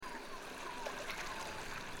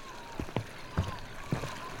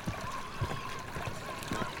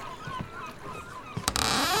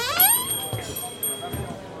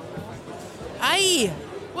Hey!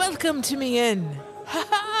 Welcome to me inn. Ha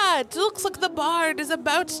ha! It looks like the bard is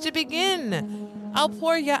about to begin. I'll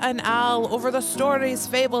pour ya an ale over the stories,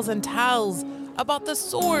 fables, and tales about the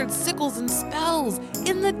swords, sickles, and spells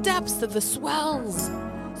in the depths of the swells.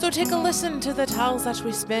 So take a listen to the tales that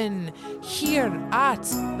we spin here at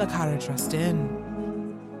the Carriage Rest Inn.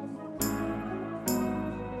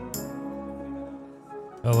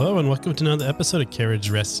 Hello and welcome to another episode of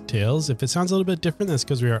Carriage Rest Tales. If it sounds a little bit different, that's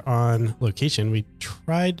because we are on location. We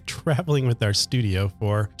tried traveling with our studio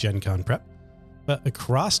for Gen Con prep, but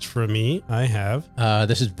across from me, I have...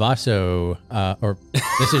 This is Vaso, or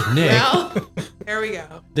this is Nick. Well, there we go.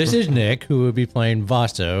 This is Nick, who will be playing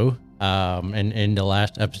Vaso. And in the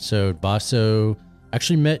last episode, Vaso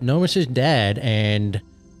actually met Nomus's dad and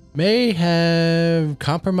may have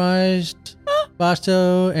compromised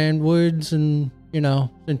Vaso and Woods and...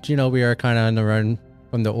 since, we are kind of on the run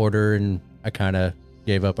from the order and I kind of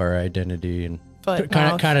gave up our identity and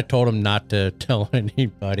kind of told him not to tell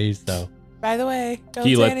anybody. So, by the way, don't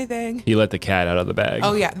say anything. He let the cat out of the bag.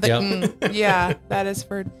 Oh, yeah. Yeah, that is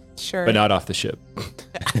for sure. But not off the ship.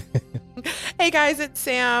 Hey, guys, it's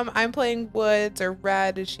Sam. I'm playing Woods, or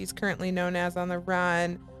Red, as she's currently known as on the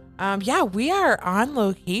run. We are on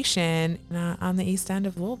location on the east end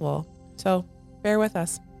of Louisville. So bear with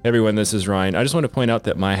us. Hey everyone, this is Ryan. I just want to point out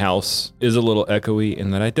that my house is a little echoey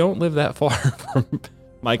and that I don't live that far from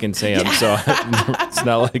Mike and Sam, so it's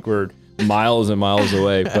not like we're miles and miles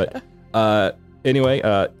away. But anyway,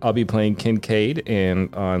 I'll be playing Kincaid,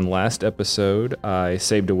 and on last episode, I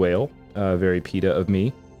saved a whale, very PETA of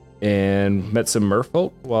me, and met some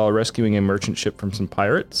merfolk while rescuing a merchant ship from some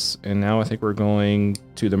pirates, and now I think we're going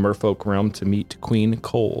to the merfolk realm to meet Queen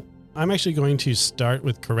Cole. I'm actually going to start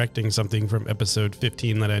with correcting something from episode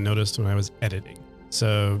 15 that I noticed when I was editing.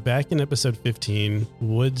 So back in episode 15,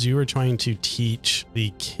 Woods, you were trying to teach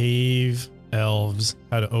the cave elves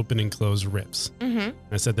how to open and close rifts. Mm-hmm.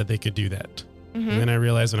 I said that they could do that. Mm-hmm. And then I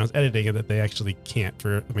realized when I was editing it that they actually can't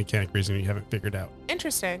for a mechanic reason you haven't figured out.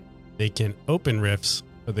 Interesting. They can open rifts,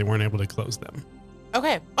 but they weren't able to close them.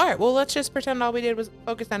 Okay. All right. Well, let's just pretend all we did was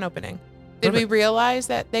focus on opening. Did we realize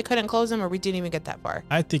that they couldn't close them, or we didn't even get that far?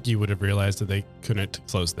 I think you would have realized that they couldn't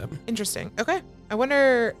close them. Interesting. Okay. I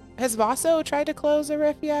wonder, has Vaso tried to close a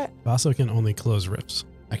rift yet? Vaso can only close rifts.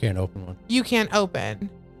 I can't open one. You can't open.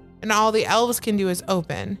 And all the elves can do is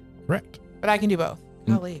open. Correct. But I can do both.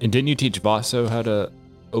 And didn't you teach Vaso how to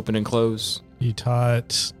open and close? You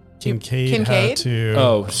taught Kincaid how to...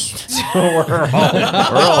 Oh, so we're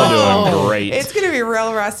all doing great. It's going to be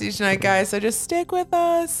real rusty tonight, guys, so just stick with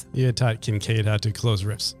us. You had taught Kincaid how to close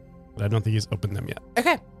rifts, but I don't think he's opened them yet.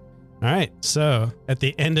 Okay. All right, so at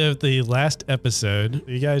the end of the last episode,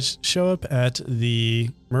 you guys show up at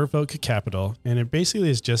the Merfolk Capital, and it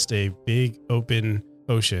basically is just a big open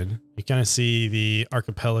ocean. You kind of see the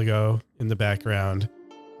archipelago in the background,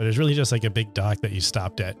 but it's really just like a big dock that you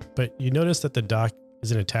stopped at. But you notice that the dock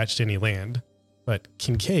isn't attached to any land, but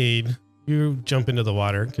Kincaid, you jump into the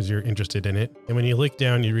water because you're interested in it. And when you look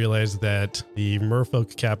down, you realize that the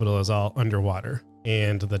Merfolk Capital is all underwater.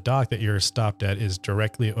 And the dock that you're stopped at is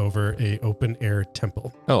directly over a open air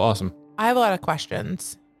temple. Oh, awesome. I have a lot of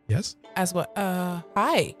questions. Yes? As what?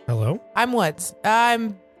 Hi. Hello? I'm Woods.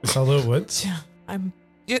 Hello, Woods.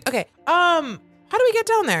 Okay. How do we get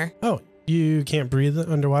down there? Oh, you can't breathe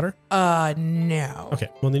underwater? No. Okay,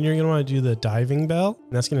 well then you're going to want to do the diving bell,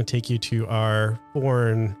 and that's going to take you to our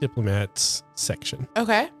foreign diplomats section.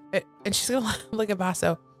 Okay. And she's going to look at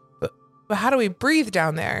Vaso. But how do we breathe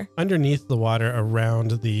down there? Underneath the water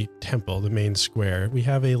around the temple, the main square, we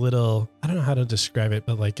have a little, I don't know how to describe it,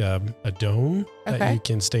 but like a dome that you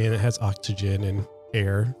can stay in. It has oxygen and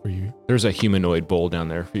air for you. There's a humanoid bowl down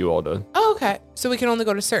there for you all to... Oh, okay. So we can only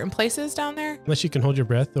go to certain places down there? Unless you can hold your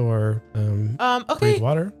breath or okay. breathe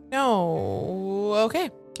water. No. Okay.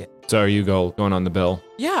 So are you going on the bell?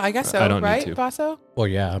 Yeah, I guess so. I don't right, need to. Vaso? Well,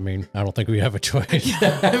 yeah, I mean, I don't think we have a choice.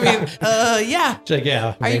 Yeah. It's like,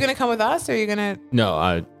 yeah. Are you going to come with us, or are you going to...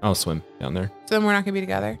 No, I'll swim down there. So then we're not going to be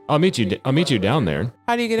together? I'll meet you down there.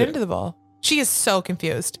 How do you get into the bowl? She is so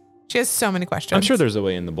confused. She has so many questions. I'm sure there's a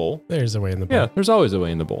way in the bowl. There's a way in the bowl. Yeah, there's always a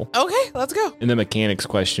way in the bowl. Okay, let's go. And the mechanics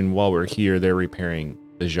question, while we're here, they're repairing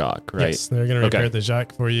the Jacques, right? Yes, they're going to repair the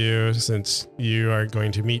Jacques for you since you are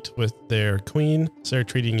going to meet with their queen. So they're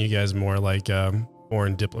treating you guys more like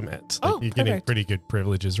foreign diplomats. Like, you're getting pretty good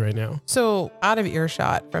privileges right now. So out of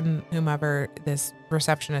earshot from whomever this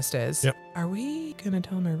receptionist is, are we going to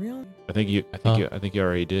tell them our real name? I think you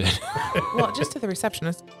already did. Well, just to the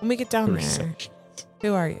receptionist. When we get down there,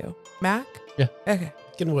 who are you? Mac? Yeah. Okay.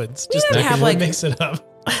 In Woods. We Just don't have, like, mix it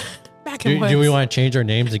up. Back in Woods. Do we want to change our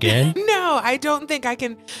names again? No. no. I don't think I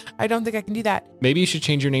can do that. Maybe you should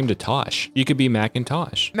change your name to Tosh. You could be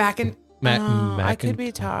Macintosh. I could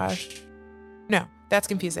be Tosh. No, that's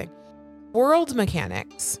confusing. World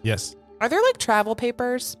mechanics. Yes, Are there like travel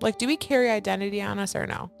papers? Like, do we carry identity on us or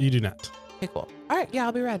no? you do not. Okay, cool. All right, yeah,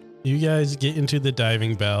 I'll be red. You guys get into the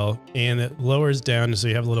diving bell and it lowers down so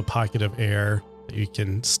you have a little pocket of air that you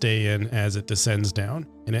can stay in as it descends down.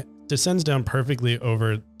 And it descends down perfectly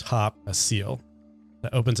over top a seal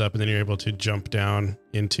that opens up, and then you're able to jump down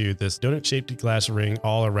into this donut-shaped glass ring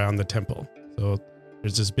all around the temple. So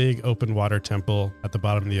there's this big open water temple at the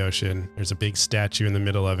bottom of the ocean. There's a big statue in the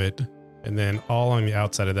middle of it. And then all on the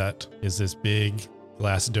outside of that is this big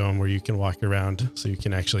glass dome where you can walk around so you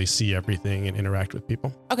can actually see everything and interact with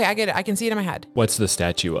people. Okay, I get it. I can see it in my head. What's the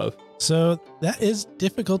statue of? So that is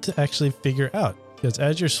difficult to actually figure out because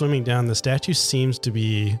as you're swimming down, the statue seems to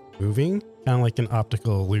be moving, kind of like an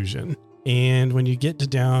optical illusion. And when you get to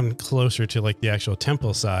down closer to like the actual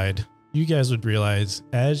temple side, you guys would realize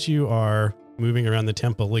as you are moving around the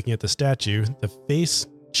temple, looking at the statue, the face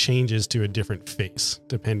changes to a different face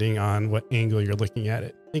depending on what angle you're looking at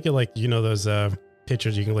it. Think of like, those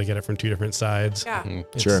pictures, you can look at it from two different sides. Yeah.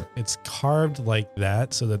 Sure. It's carved like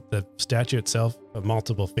that so that the statue itself have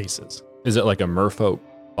multiple faces. Is it like a merfolk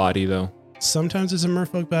body though? Sometimes it's a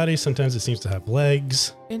merfolk body. Sometimes it seems to have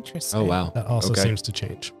legs. Interesting. Oh, wow. That also Okay. seems to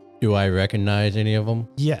change. Do I recognize any of them?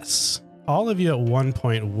 Yes. All of you at one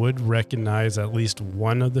point would recognize at least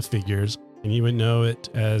one of the figures, and you would know it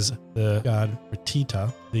as the god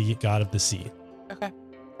Ratita, the god of the sea. Okay.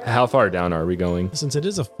 How far down are we going? Since it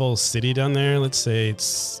is a full city down there, let's say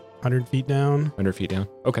it's 100 feet down, 100 feet down?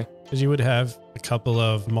 Okay. because you would have a couple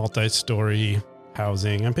of multi-story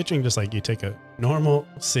housing. I'm picturing just like you take a normal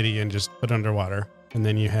city and just put it underwater, and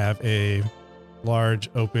then you have a large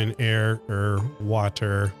open air or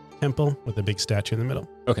water temple with a big statue in the middle.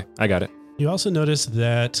 Okay, I got it. You also notice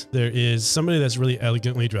that there is somebody that's really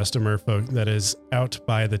elegantly dressed in merfolk that is out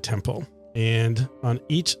by the temple. And on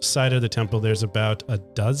each side of the temple, there's about a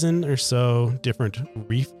dozen or so different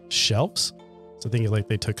reef shelves. So think of like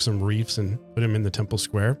they took some reefs and put them in the temple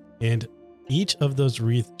square. And each of those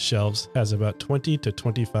reef shelves has about 20 to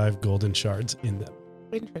 25 golden shards in them.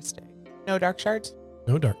 Interesting. No dark shards?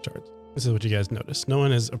 No dark shards. This is what you guys notice. No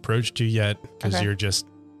one has approached you yet because Okay. you're just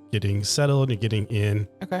getting settled and getting in.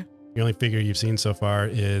 Okay. The only figure you've seen so far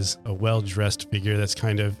is a well-dressed figure that's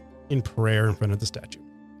kind of in prayer in front of the statue.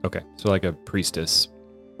 Okay, so like a priestess,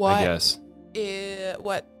 What? I guess.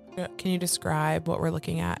 Can you describe what we're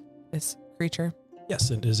looking at? This creature? Yes,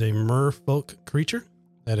 it is a merfolk creature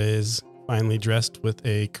that is finely dressed with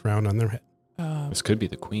a crown on their head. This could be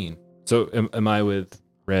the queen. So am I with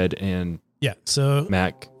Red and Yeah, so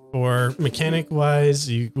Mac? for mechanic-wise,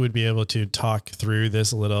 you would be able to talk through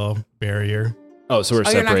this little barrier. Oh, so we're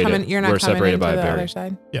separated. You're not we're coming separated into by a the barrier. other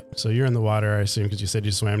side? Yeah, so you're in the water, I assume, because you said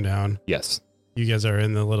you swam down. Yes. You guys are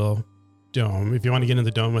in the little dome. If you want to get in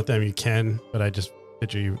the dome with them, you can, but I just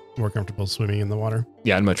picture you more comfortable swimming in the water.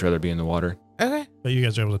 Yeah, I'd much rather be in the water. Okay. But you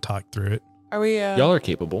guys are able to talk through it. Are we? Y'all are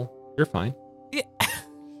capable. You're fine. Yeah.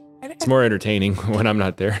 It's more entertaining when I'm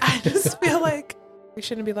not there. I just feel like we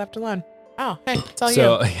shouldn't be left alone. Oh, hey, it's all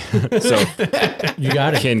So, you. so You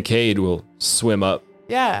got it. Kincaid will swim up,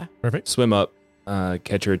 Yeah. Perfect.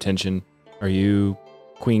 catch your attention. Are you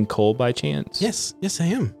Queen Cole by chance? Yes, I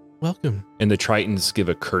am. Welcome. And the Tritons give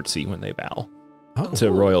a curtsy when they bow Oh,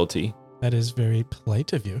 to royalty. that is very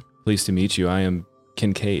polite of you. Pleased to meet you. I am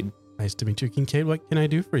Kincaid. Nice to meet you, Kincaid. What can I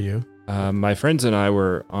do for you? My friends and I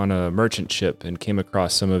were on a merchant ship and came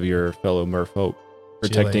across some of your fellow merfolk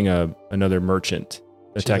protecting another merchant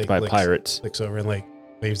attacked by pirates. Looks over and like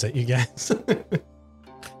waves at you guys.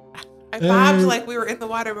 I bobbed like we were in the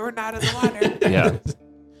water, but we're not in the water. Yeah.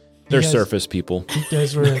 They're You guys- surface people. You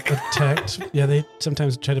guys were attacked. Yeah, they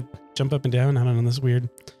sometimes try to jump up and down. I don't know. That's weird.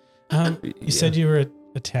 You said you were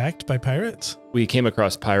attacked by pirates? We came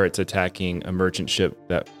across pirates attacking a merchant ship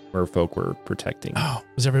that merfolk were protecting. Oh,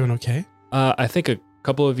 was everyone okay? I think a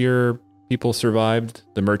couple of your people survived.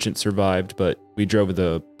 The merchant survived, but we drove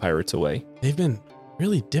the pirates away. They've been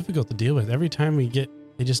really difficult to deal with. Every time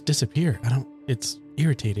they just disappear. It's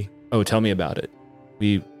irritating. Oh, tell me about it.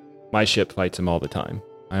 My ship fights them all the time.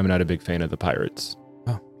 I'm not a big fan of the pirates.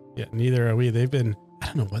 Yeah, neither are we. I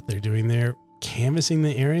don't know what they're doing. They're canvassing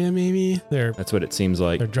the area, maybe. That's what it seems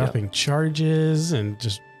like. They're dropping charges and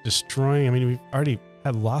just destroying. I mean, we've already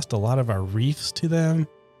lost a lot of our reefs to them.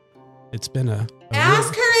 It's been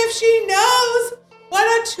Ask her if she knows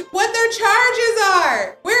what their charges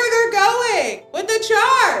are, where they're going with the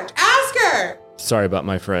charge. Ask her. Sorry about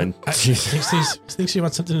my friend. She thinks she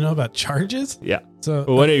wants something to know about charges? Yeah. So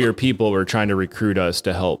Well, one of your people were trying to recruit us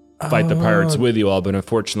to help fight the pirates with you all, but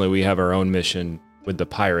unfortunately we have our own mission with the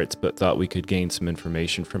pirates, but thought we could gain some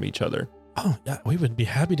information from each other. Oh, yeah, we would be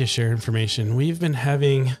happy to share information. We've been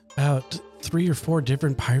having about 3 or 4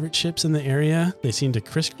 different pirate ships in the area. They seem to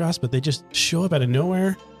crisscross, but they just show up out of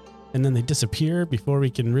nowhere and then they disappear before we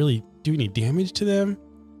can really do any damage to them.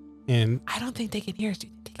 And I don't think they can hear us.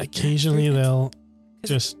 occasionally they'll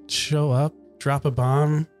just show up, drop a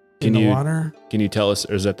bomb in the water. Can you tell us,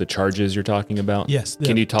 is that the charges you're talking about? Yes.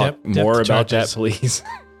 Can you talk more about that, please?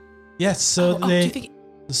 Yes. So do you think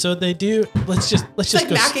they do. Let's just like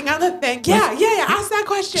go. knocking on the thing? Yeah. Ask that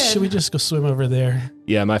question. Should we just go swim over there?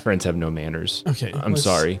 Yeah, my friends have no manners. Okay. I'm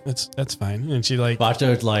sorry. That's fine. And she like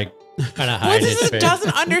Vasto's like kind of hiding his face.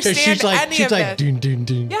 doesn't understand she's like, any of this. Dun, dun,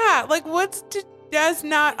 dun. Yeah, like does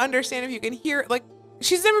not understand if you can hear. Like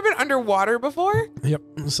she's never been underwater before. Yep.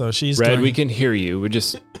 So she's Red, going, we can hear you.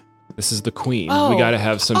 This is the queen. Oh. We got to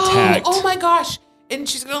have some tact. Oh my gosh! And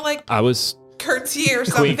she's gonna like I was curtsy or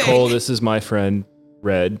Queen something. Cole. This is my friend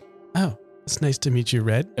Red, Oh, it's nice to meet you,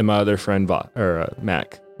 Red. and my other friend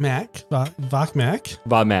Mac. Mac. Vok Mac.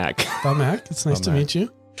 Bob Mac. Bob Mac. It's nice Bob to Mac. meet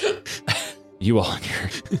you. You all in here.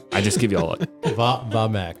 I just give you all a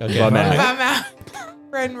Vamak. Okay. Vamak.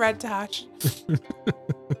 Friend Red Tash.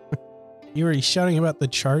 You were shouting about the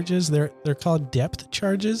charges. They're called depth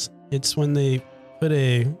charges. It's when they put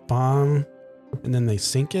a bomb and then they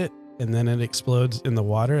sink it and then it explodes in the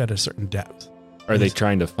water at a certain depth. Are they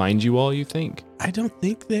trying to find you all, you think? I don't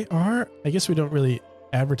think they are. I guess we don't really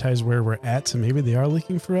advertise where we're at, so maybe they are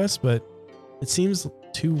looking for us, but it seems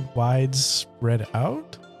too widespread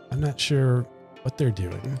out. I'm not sure what they're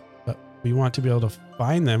doing, but we want to be able to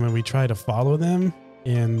find them and we try to follow them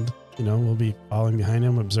and, we'll be following behind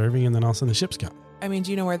them, observing, and then all of a sudden the ship's gone. I mean, do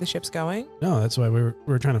you know where the ship's going? No, that's why we're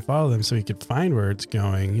trying to follow them so we could find where it's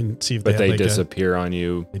going and see if But they have disappear on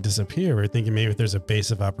you. They disappear. We're thinking maybe if there's a base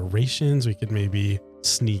of operations, we could maybe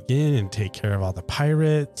sneak in and take care of all the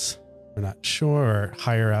pirates. We're not sure. Or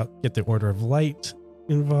hire out, get the Order of Light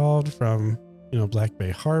involved from, Black Bay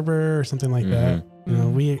Harbor or something like that.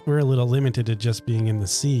 We're a little limited to just being in the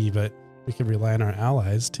sea, but we could rely on our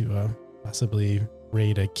allies to possibly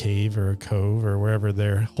raid a cave or a cove or wherever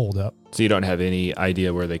they're holed up. So you don't have any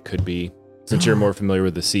idea where they could be, since you're more familiar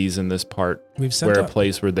with the seas in this part, We've sent where a out,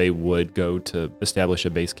 place where they would go to establish a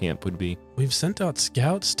base camp would be. we've sent out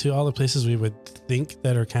scouts to all the places we would think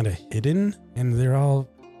that are kind of hidden, and they're all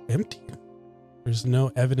empty. There's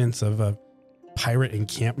no evidence of a pirate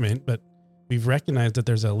encampment, but we've recognized that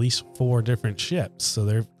there's at least 4 different ships, so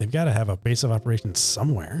they've got to have a base of operations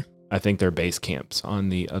somewhere. I think they're base camps on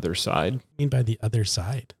the other side. I mean by the other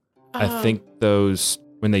side. I think those,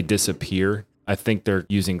 when they disappear, I think they're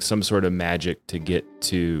using some sort of magic to get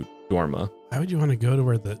to Dorma. Why would you want to go to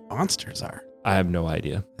where the monsters are? I have no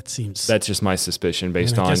idea. That's just my suspicion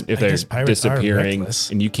based I on guess- if I they're guess pirates are disappearing reckless.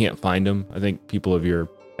 and you can't find them. I think people of your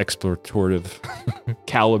explorative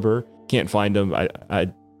caliber can't find them.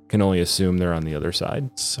 I can only assume they're on the other side.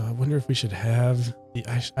 So I wonder if we should have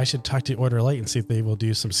I should talk to Order Light and see if they will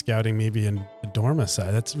do some scouting maybe in the Dorma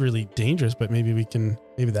side. That's really dangerous, but maybe we hadn't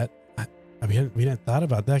thought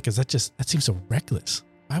about that because that seems so reckless.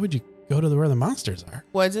 Why would you go to where the monsters are?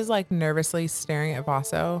 Woods is like nervously staring at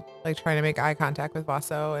Vaso, like trying to make eye contact with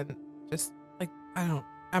Vaso, and just like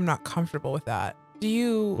I'm not comfortable with that. Do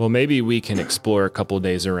you? Well, maybe we can explore a couple of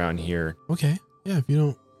days around here. Okay. Yeah, if you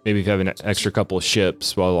don't Maybe if you have an extra couple of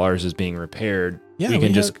ships while ours is being repaired, Yeah, we we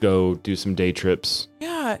can just have- go do some day trips.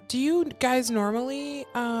 Yeah. Do you guys normally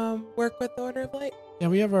work with the Order of Light? Yeah,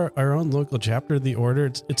 we have our own local chapter of the Order.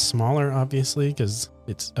 It's smaller, obviously, because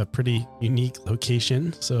it's a pretty unique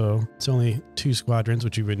location. So it's only 2 squadrons,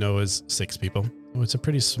 which you would know is 6 people. So it's a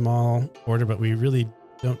pretty small order, but we really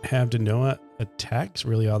don't have Denoa attacks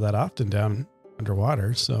really all that often down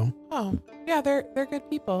underwater. So Oh, yeah, they're good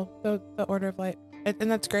people. The Order of Light, and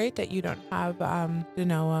that's great that you don't have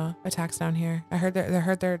Denoa attacks down here. I heard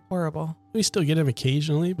they're horrible. we still get them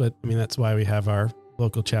occasionally, but I mean, that's why we have our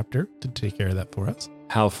local chapter to take care of that for us.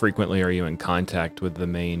 How frequently are you in contact with the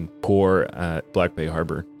main core at Black Bay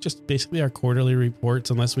Harbor? Just basically our quarterly reports,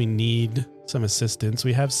 unless we need some assistance.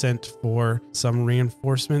 We have sent for some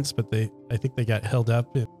reinforcements, but I think they got held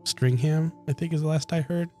up at Stringham, I think is the last I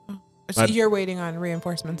heard. So I'd- you're waiting on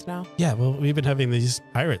reinforcements now? Yeah, well, we've been having these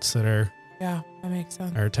pirates that are Yeah, that makes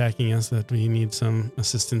sense. attacking us that we need some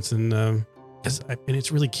assistance in, and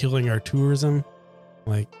it's really killing our tourism.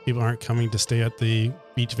 Like, people aren't coming to stay at the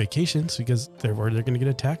beach vacations because they're worried they're going to get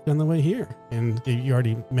attacked on the way here. And you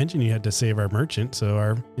already mentioned you had to save our merchant. So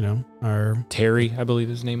our Terry, I believe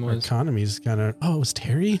his name our was. economy's kind of, it was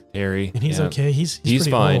Terry? Terry. And he's yeah. okay. He's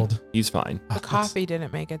pretty fine. old. He's fine. The coffee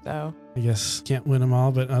didn't make it though. I guess can't win them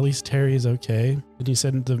all, but at least Terry's okay. And you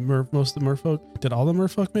said most of the merfolk, did all the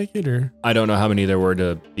merfolk make it or? I don't know how many there were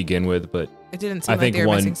to begin with, but It didn't seem like they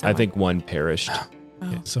were missing someone. one perished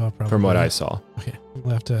Okay, so I'll probably, from what I saw. Okay,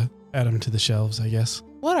 we'll have to add them to the shelves, I guess.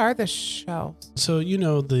 What are the shelves? So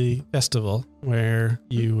the festival where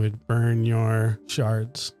you would burn your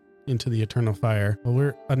shards into the eternal fire. Well,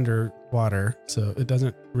 we're underwater, so it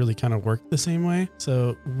doesn't really kind of work the same way.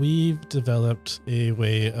 So we've developed a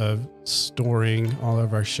way of storing all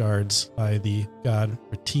of our shards by the god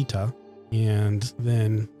Ratita. And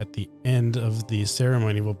then at the end of the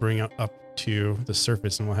ceremony, we'll bring it up to the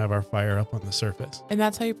surface and we'll have our fire up on the surface. And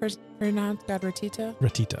that's how you pronounce God Ratita?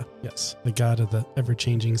 Ratita, yes, the god of the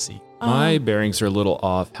ever-changing sea. My bearings are a little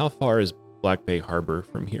off. How far is Black Bay Harbor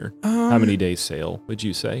from here? How many days sail would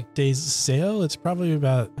you say? Days sail? It's probably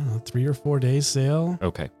about 3 or 4 days sail.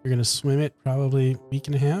 Okay. You're going to swim it probably a week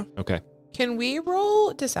and a half. Okay. Can we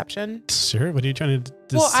roll deception? Sure. What are you trying to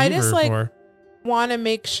deceive Well, I just her for? Want to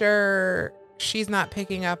make sure she's not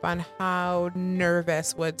picking up on how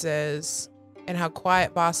nervous Woods is and how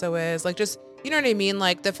quiet Basso is. Like, just, you know what I mean?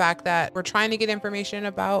 Like the fact that we're trying to get information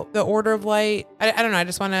about the Order of Light. I don't know. I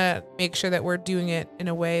just want to make sure that we're doing it in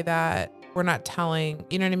a way that we're not telling,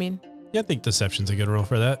 you know what I mean? Yeah, I think deception's a good roll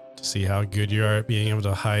for that, to see how good you are at being able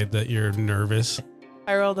to hide that you're nervous.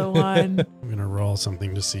 I rolled a 1. I'm going to roll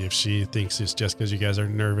something to see if she thinks it's just because you guys are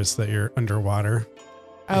nervous that you're underwater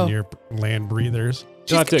and you're land breathers.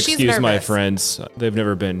 You'll have to She's excuse my nervous. friends. They've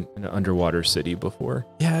never been in an underwater city before.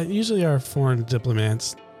 Yeah, usually our foreign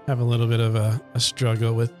diplomats have a little bit of a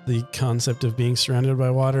struggle with the concept of being surrounded by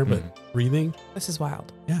water, but breathing. This is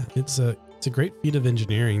wild. Yeah, it's a great feat of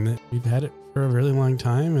engineering that we've had it for a really long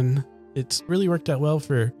time, and it's really worked out well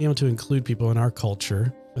for being able to include people in our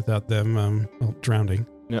culture without them drowning.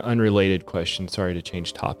 Unrelated question. Sorry to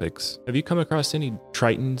change topics. Have you come across any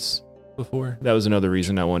Tritons before? That was another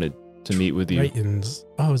reason I wanted to meet with you. Tritons.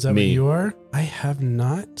 Oh, is that Me. what you are? I have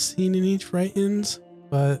not seen any Tritons,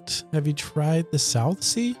 but have you tried the South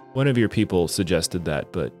Sea? One of your people suggested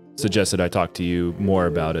that, but suggested I talk to you more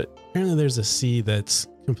about it. Apparently there's a sea that's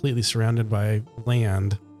completely surrounded by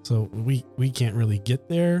land, so we can't really get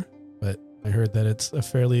there, but I heard that it's a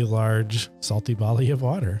fairly large salty body of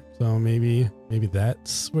water. So maybe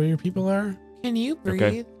that's where your people are? Can you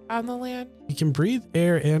breathe on the land? You can breathe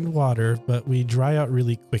air and water, but we dry out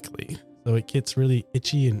really quickly. So it gets really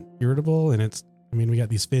itchy and irritable, and we got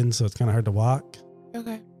these fins, so it's kind of hard to walk.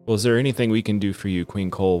 Okay. Well, is there anything we can do for you, Queen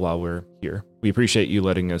Cole, while we're here? We appreciate you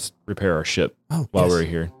letting us repair our ship while we're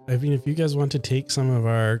here. I mean, if you guys want to take some of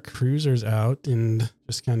our cruisers out and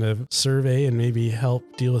just kind of survey and maybe help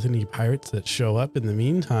deal with any pirates that show up in the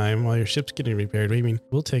meantime while your ship's getting repaired, I mean,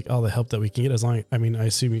 we'll take all the help that we can get as long. I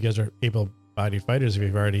assume you guys are able-bodied fighters if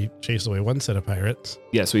you've already chased away one set of pirates.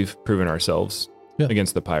 Yes, we've proven ourselves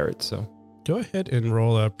against the pirates, so. Go ahead and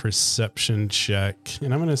roll a perception check.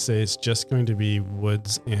 And I'm going to say it's just going to be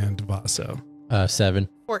Woods and Vaso. 7.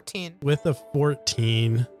 14. With a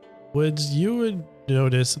 14, Woods, you would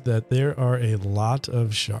notice that there are a lot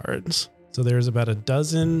of shards. So there's about a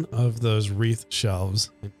dozen of those wreath shelves,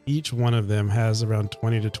 and each one of them has around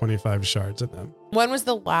 20 to 25 shards in them. When was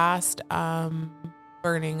the last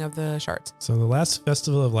burning of the shards? So the last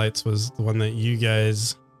Festival of Lights was the one that you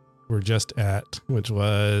guys were just at, which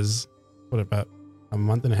was, about a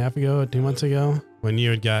month and a half ago, 2 months ago, when you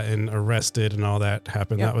had gotten arrested and all that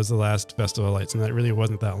happened. Yep. That was the last Festival of Lights, and that really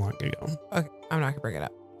wasn't that long ago. Okay, I'm not gonna bring it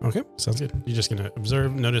up. Okay, sounds good. You're just going to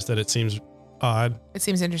observe, notice that it seems odd. It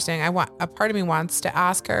seems interesting. A part of me wants to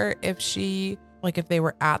ask her if they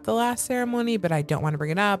were at the last ceremony, but I don't want to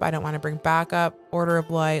bring it up. I don't want to bring back up Order of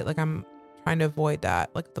Light. Like, I'm trying to avoid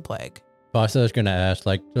that, like the plague. Boss, I was gonna ask,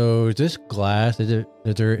 so is this glass? Is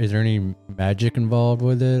there any magic involved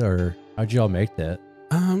with it, or how'd you all make that?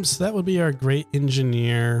 So that would be our great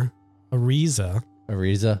engineer, Ariza.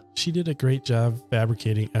 Ariza? She did a great job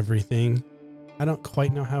fabricating everything. I don't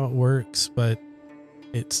quite know how it works, but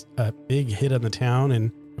it's a big hit on the town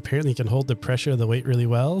and apparently can hold the pressure of the weight really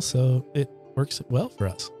well. So it works well for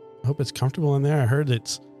us. I hope it's comfortable in there. I heard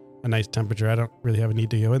it's a nice temperature. I don't really have a need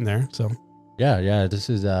to go in there. So Yeah. This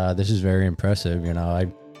is very impressive.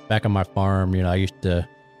 Back on my farm, I used to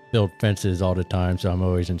build fences all the time, so I'm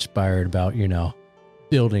always inspired about,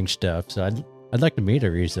 building stuff. So I'd like to meet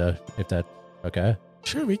Ariza if that's okay.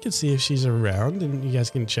 sure, we could see if she's around and you guys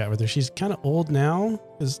can chat with her. She's kind of old now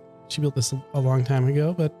because She built this a long time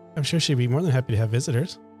ago, but I'm sure she'd be more than happy to have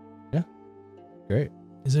visitors. Great.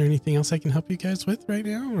 Is there anything else I can help you guys with right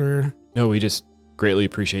now, or? No, we just greatly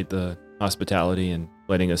appreciate the hospitality and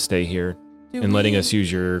letting us stay here and letting us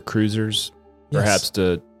use your cruisers, perhaps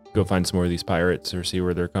to go find some more of these pirates or see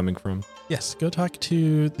where they're coming from. Yes, go talk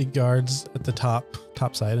to the guards at the top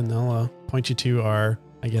side, and they'll point you to our,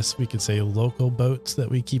 I guess we could say, local boats that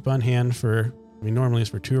we keep on hand for. I mean, normally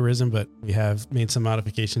it's for tourism, but we have made some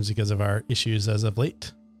modifications because of our issues as of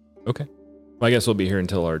late. Okay. Well, I guess we'll be here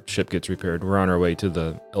until our ship gets repaired. We're on our way to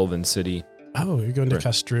the Elven City. Oh, you're going to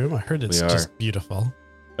Castrum? I heard it's just beautiful.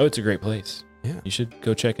 Oh, it's a great place. Yeah. You should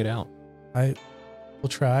go check it out. I will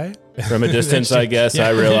try. From a distance, I guess. Yeah. I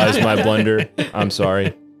realized my blunder. I'm sorry.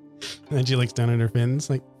 And then she looks down at her fins,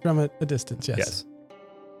 like from a distance, yes.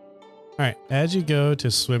 All right. As you go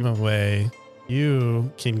to swim away,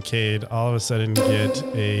 you, Kincaid, all of a sudden get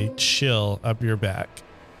a chill up your back.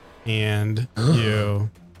 And you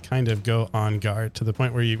kind of go on guard to the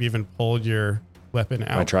point where you've even pulled your weapon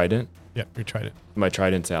out. My trident? Yep, your trident. My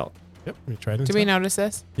trident's out. Yep, your trident's Do we out. notice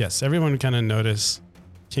this? Yes, everyone kind of notice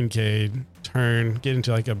Kincaid turn, get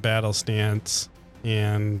into like a battle stance,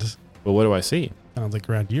 and Well, what do I see? kind of look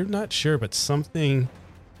around. You're not sure, but something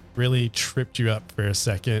really tripped you up for a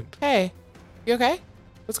second. Hey, you okay?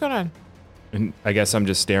 What's going on? And I guess I'm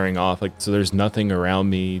just staring off. Like, so there's nothing around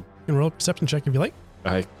me. You can roll a perception check if you like.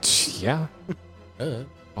 Yeah.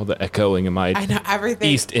 All the echoing in my I know everything.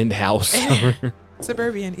 East End house.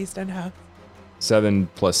 Suburban East End house. 7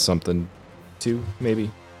 plus something. 2,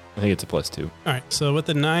 maybe. I think it's a +2. All right, so with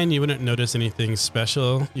the 9, you wouldn't notice anything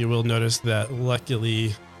special. You will notice that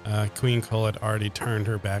luckily Queen Cole had already turned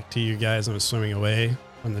her back to you guys and was swimming away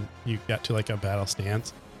when you got to like a battle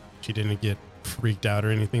stance. She didn't get freaked out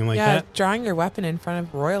or anything like yeah, that. drawing your weapon in front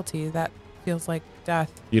of royalty, that feels like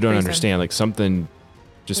death. You don't Reason. understand. Like, something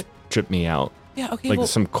just tripped me out. Yeah, okay, Like, well,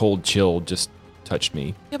 some cold chill just touched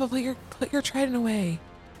me. yeah, but put your trident away.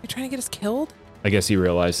 You're trying to get us killed? I guess he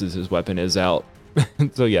realizes his weapon is out.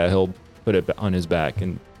 So, yeah, he'll put it on his back.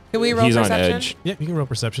 And Can we roll he's perception? on edge. Yeah, you can roll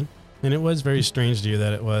perception. And it was very strange to you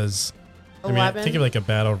that it was, 11? think of like a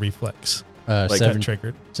battle reflex. Like That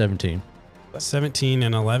triggered. 17. 17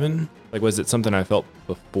 and 11. Like, was it something I felt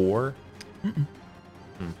before?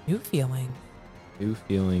 New feeling. New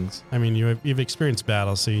feelings. I mean, you've experienced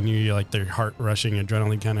battle, so you knew like their heart rushing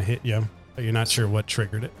adrenaline kind of hit you, but you're not sure what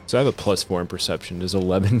triggered it. So I have a +4 in perception. Does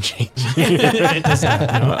 11 change? It does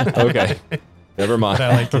not, no. Okay. Never mind.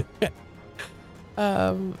 But I like it.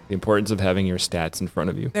 The importance of having your stats in front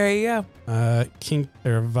of you. There you go. King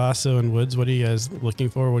or Vaso and Woods, what are you guys looking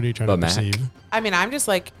for? What are you trying to Mac. perceive? I mean, I'm just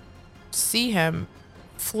like, see him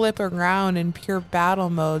flip around in pure battle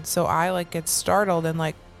mode. So I like get startled and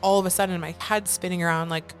like all of a sudden my head's spinning around,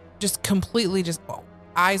 like just completely just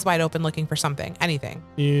eyes wide open looking for something, anything.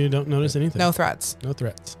 You don't notice anything. No threats. No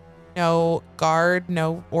threats. No guard,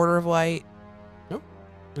 no order of light.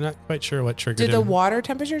 You're not quite sure what triggered Did the him. water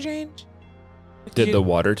temperature change? Did the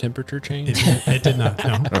water temperature change? It did not,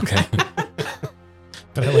 no. Okay.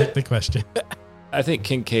 But I like the question. I think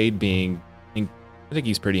Kincaid I think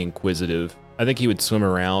he's pretty inquisitive. I think he would swim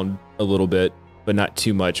around a little bit, but not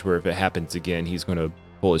too much where if it happens again, he's going to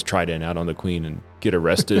pull his trident out on the queen and get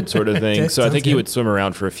arrested sort of thing. That So I think sounds he good. would swim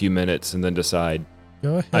around for a few minutes and then decide,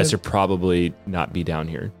 Go ahead. I should probably not be down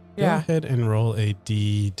here. Go Yeah. ahead and roll a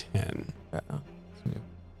D10. Uh-oh.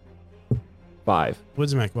 5.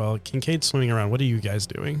 Woods and Mac, while Kincaid's swimming around, what are you guys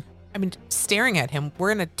doing? I mean, staring at him.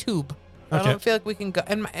 We're in a tube. I Okay. don't feel like we can go.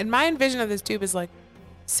 And my envision of this tube is like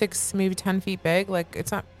 6, maybe 10 feet big. Like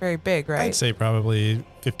it's not very big, right? I'd say probably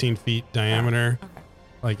 15 feet diameter, Okay.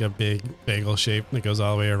 like a big bagel shape that goes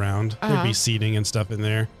all the way around. There'd Uh-huh. be seating and stuff in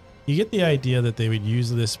there. You get the idea that they would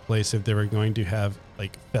use this place if they were going to have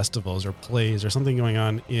like festivals or plays or something going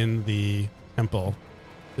on in the temple.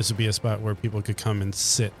 This would be a spot where people could come and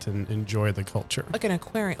sit and enjoy the culture. Like an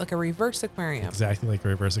aquarium, like a reverse aquarium. Exactly like a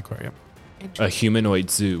reverse aquarium. A humanoid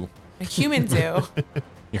zoo. A human zoo.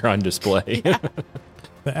 You're on display.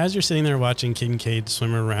 But as you're sitting there watching Kincaid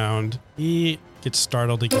swim around, he gets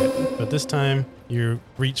startled again. But this time you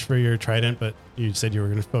reach for your trident, but you said you were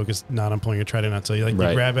going to focus not on pulling your trident out. So you Right.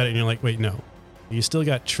 you grab at it and you're like, wait, no. You still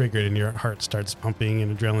got triggered and your heart starts pumping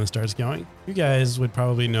and adrenaline starts going. You guys would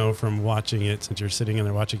probably know from watching it, since you're sitting in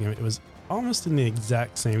there watching it, it was almost in the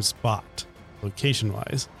exact same spot,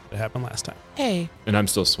 location-wise, that happened last time. Hey, And I'm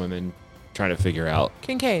still swimming, trying to figure out.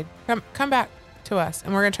 Kincaid, come back to us,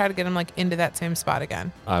 and we're gonna try to get him like into that same spot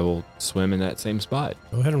again. I will swim in that same spot.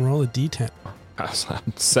 Go ahead and roll a D10.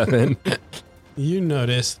 7. You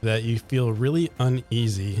notice that you feel really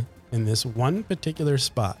uneasy in this one particular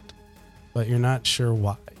spot, but you're not sure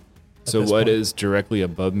why. So this what point. is directly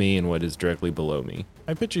above me and what is directly below me?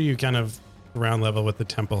 I picture you kind of ground level with the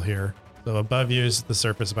temple here. So above you is the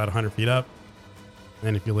surface about 100 feet up.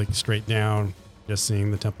 And if you look straight down, just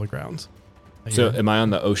seeing the temple grounds. So am I on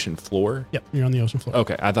the ocean floor? Yep, you're on the ocean floor.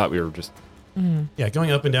 Okay, I thought we were just... Yeah,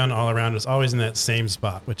 going up and down all around is always in that same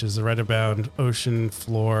spot, which is right about ocean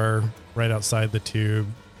floor, right outside the tube,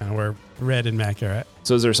 kind of where Red and Mac are at.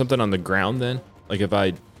 So is there something on the ground then? Like if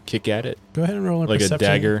I kick at it? Go ahead and roll a Like perception.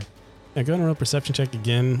 a dagger? Yeah, go ahead and roll a perception check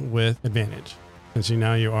again with advantage. Since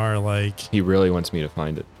now you are like He really wants me to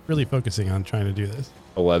find it. really focusing on trying to do this.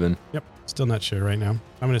 11. Yep, still not sure right now.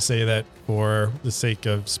 I'm going to say that for the sake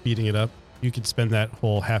of speeding it up, you could spend that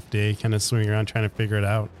whole half day kind of swimming around trying to figure it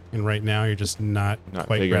out. And right now you're just not quite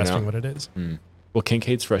figuring grasping out what it is. Well,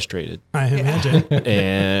 Kincaid's frustrated. I imagine.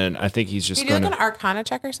 And I think he's just Can you do going like an Arcana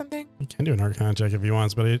check or something? You can do an Arcana check if he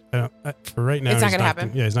wants, but for right now, It's not he's gonna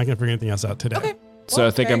happen. Yeah, he's not going to figure anything else out today. Okay. So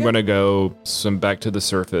I think very I'm good. going to go swim back to the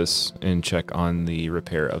surface and check on the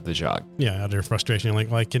repair of the jog. Yeah, out of your frustration, you're like,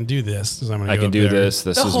 well, I can do this. So I'm gonna I go can up do there. this.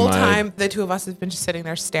 This The is whole my... time, the two of us have been just sitting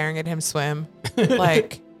there staring at him swim.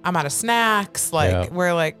 Like, I'm out of snacks. Like, Yeah.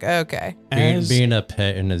 we're like, okay, Being a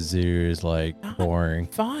pet in a zoo is like boring.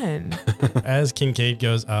 fun. As Kincaid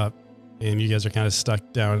goes up and you guys are kind of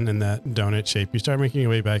stuck down in that donut shape, you start making your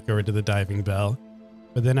way back over to the diving bell.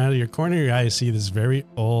 But then out of your corner of your eye, you see this very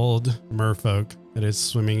old merfolk that is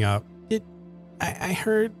swimming up. I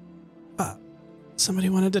heard somebody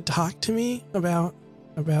wanted to talk to me about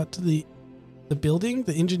the building,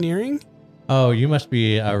 the engineering. Oh, you must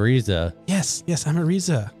be Ariza. Yes, I'm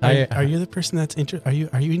Ariza. I- Are you the person that's are you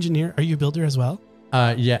engineer? Are you a builder as well?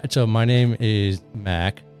 Yeah, so my name is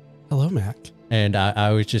Mac, Hello, Mac. and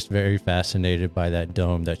I was just very fascinated by that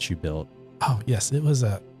dome that you built. Oh, yes, it was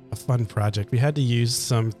a fun project. We had to use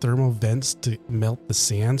some thermal vents to melt the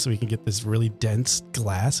sand so we can get this really dense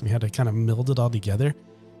glass. We had to kind of meld it all together.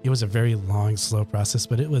 It was a very long, slow process,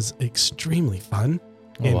 but it was extremely fun.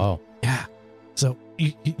 Oh, And- wow. Yeah. So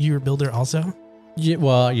you're a builder also? Yeah,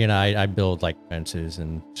 well, I build like fences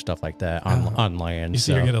and stuff like that on land. You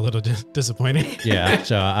see, so, you get a little disappointed. yeah,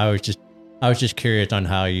 so I was just curious on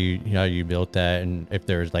how you built that and if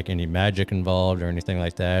there's like any magic involved or anything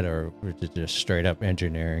like that, or was it just straight up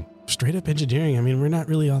engineering? Straight up engineering. I mean, we're not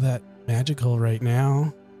really all that magical right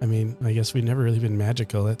now. I mean, I guess we've never really been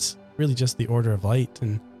magical. It's really just the Order of Light,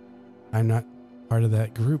 and I'm not part of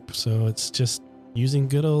that group. So it's just using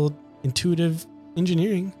good old intuitive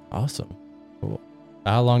engineering. Awesome. Cool.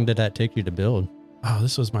 How long did that take you to build? Oh,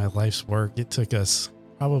 this was my life's work. It took us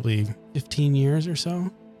probably 15 years or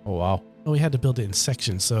so. Oh, wow. Well, we had to build it in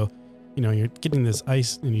sections. So, you're getting this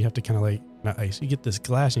ice and you have to kind of like, not ice, you get this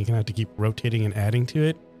glass and you kind of have to keep rotating and adding to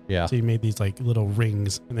it. Yeah. So you made these like little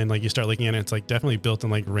rings, and then like you start looking at it, it's like definitely built in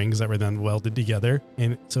like rings that were then welded together.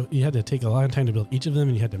 And so you had to take a long time to build each of them,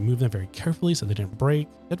 and you had to move them very carefully so they didn't break.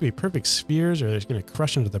 They had to be perfect spheres or they're going to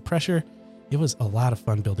crush under the pressure. It was a lot of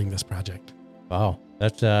fun building this project. Wow.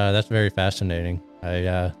 That's very fascinating.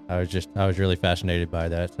 I was really fascinated by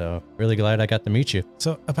that. So really glad I got to meet you.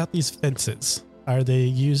 So about these fences, are they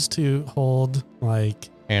used to hold like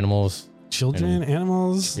Animals. children,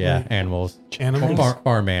 animals? Yeah. Like, Animals. animals?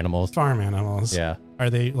 Farm animals. Farm animals. Yeah. Are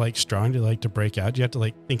they like strong to break out? Do you have to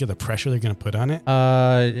like think of the pressure they're going to put on it?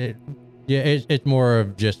 It's more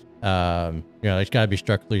of just, it's got to be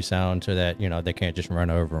structurally sound so that, they can't just run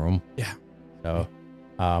over them. Yeah. So,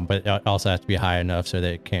 but it also has to be high enough so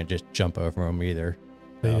that it can't just jump over them either.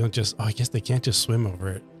 They So, don't just, I guess they can't just swim over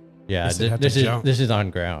it. yeah, guess they'd have to jump. this is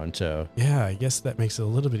on ground. So Yeah, I guess that makes it a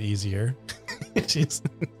little bit easier. Jeez.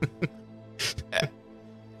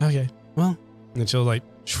 Okay, well, and she'll like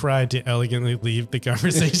try to elegantly leave the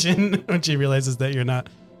conversation when she realizes that you're not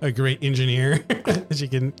a great engineer that she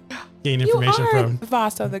can gain information you are from.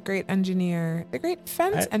 Vaso, the great engineer, the great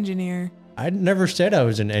fence engineer. I never said I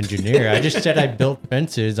was an engineer. I just said I built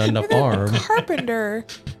fences on the You're farm. the carpenter.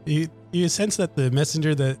 You sense that the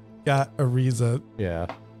messenger that got Ariza Yeah.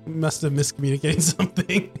 must have miscommunicated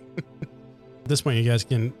something. At this point, you guys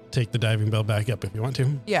can take the diving bell back up if you want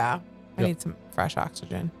to. Yeah, I Yep. need some fresh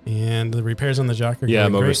oxygen. And the repairs on the Jock are Yeah,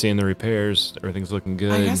 I'm going great. overseeing the repairs. Everything's looking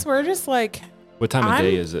good. I guess we're just like What time of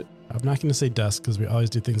day is it? I'm not going to say dusk because we always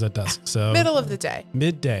do things at dusk. So middle of the day,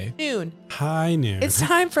 midday, noon. high noon. It's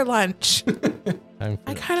time for lunch. Time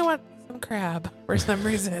I for- kind of want some crab for some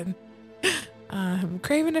reason.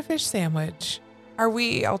 Craving a fish sandwich. Are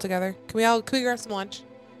we all together? Can we grab some lunch? Can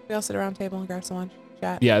we all sit around the table and grab some lunch?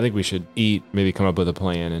 Chat. Yeah, I think we should eat, maybe come up with a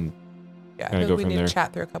plan and Yeah, I Kinda think go we from need there. to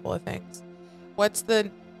chat through a couple of things. What's the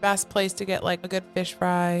best place to get like a good fish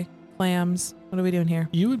fry, clams. What are we doing here?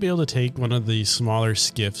 You would be able to take one of the smaller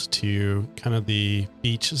skiffs to kind of the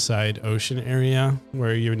beachside ocean area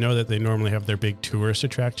where you know that they normally have their big tourist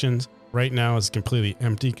attractions. Right now it's completely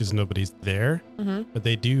empty because nobody's there, but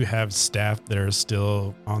they do have staff that are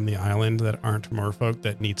still on the island that aren't merfolk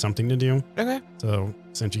that need something to do. Okay. So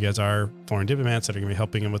since you guys are foreign diplomats that are going to be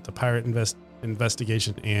helping them with the pirate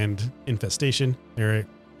investigation and infestation, they're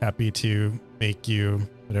happy to make you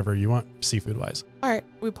whatever you want seafood wise. All right.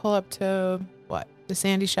 We pull up to what? The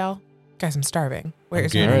Sandy Shell? Guys, I'm starving.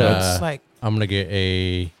 Where's Okay, your notes? I'm gonna get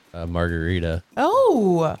a margarita.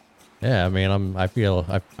 Oh, Yeah, I mean, I'm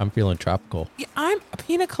feeling tropical. yeah, I'm a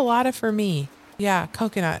pina colada for me. Yeah,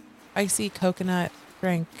 coconut. Icy coconut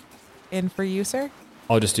drink. In for you, sir?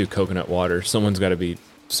 I'll just do coconut water. Someone's got to be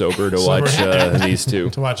sober to Sober. watch these two.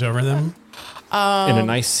 To watch over them. And a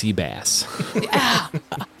nice sea bass.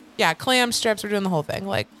 Yeah, clam strips. We're doing the whole thing.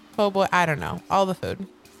 Like, oh boy, I don't know. All the food.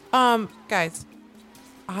 Guys,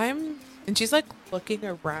 and she's like looking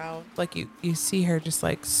around. Like you see her just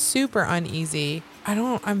like super uneasy.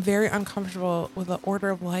 I'm very uncomfortable with the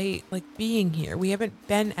Order of Light, like being here. We haven't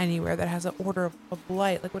been anywhere that has an Order of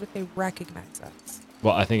Light. Like, what if they recognize us?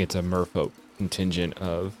 Well, I think it's a merfolk contingent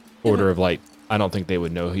of Order of Light. I don't think they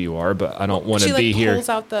would know who you are, but I don't want to be here. She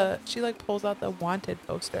pulls out the wanted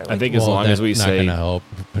poster. Like, I think as long as we that's say, not gonna help.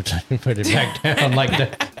 Put it back down like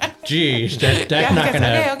that. Geez, that's not gonna okay,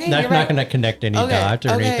 that's you're not right. gonna connect any dots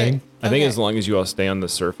or anything. I think as long as you all stay on the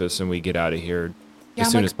surface and we get out of here Yeah,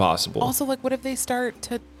 as soon like, as possible. Also, like, what if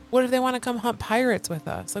they want to come hunt pirates with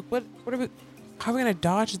us? Like, how are we gonna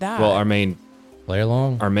dodge that? Well, our main Play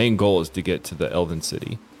along. goal is to get to the Elven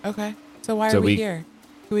City okay. So why are we here?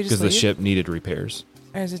 Can we just because leave? the ship needed repairs.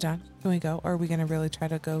 Or is it done? Can we go? Or are we gonna really try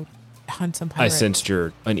to go hunt some I pirates? sensed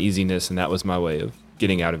your uneasiness, and that was my way of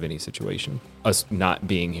getting out of any situation. Us not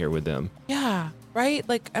being here with them. Yeah. Right?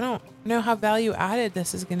 Like, I don't know how value added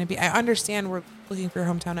this is gonna be. I understand we're looking for your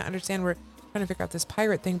hometown. I understand we're trying to figure out this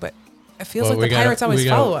pirate thing, but it feels like the pirates always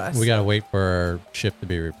follow us. We gotta wait for our ship to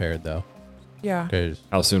be repaired though. Yeah. Because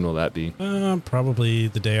How soon will that be? Probably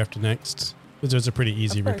the day after next. Because there's a pretty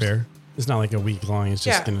easy Of course. repair. It's not like a week long. It's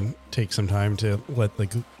just Yeah. going to take some time to let the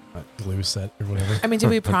glue set or whatever. I mean, did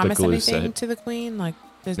we The promise glue anything set. to the queen? Like,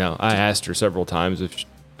 No, I asked her several times if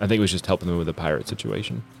I think it was just helping them with the pirate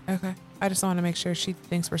situation. Okay. I just want to make sure she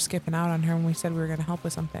thinks we're skipping out on her when we said we were going to help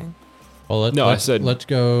with something. well, let's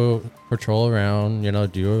go patrol around. You know,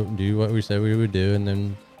 do what we said we would do, and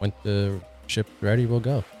then when the ship's ready, we'll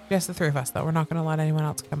go. Just the three of us, though. We're not going to let anyone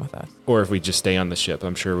else come with us. Or if we just stay on the ship,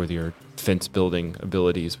 I'm sure with your fence building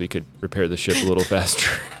abilities, we could repair the ship a little faster.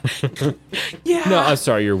 Yeah. No, I'm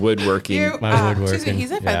sorry, your woodworking My Excuse me, woodworking,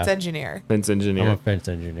 he's a fence yeah. engineer. fence I'm a engineer. fence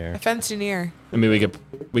engineer. A fence engineer. I mean,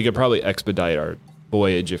 we could probably expedite our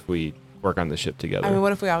voyage if we work on the ship together. I mean,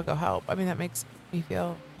 what if we all go help? I mean, that makes me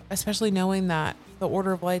feel, especially knowing that the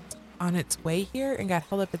Order of Light's on its way here and got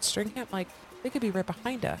held up at Stringham, like, they could be right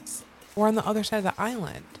behind us or on the other side of the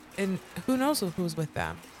island. And who knows who's with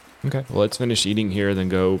them? Okay, well, let's finish eating here, then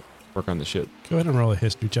go work on the ship. Go ahead and roll a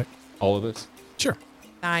history check. All of us? Sure.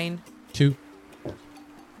 9. 2.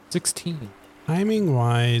 16. Timing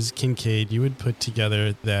wise, Kincaid, you would put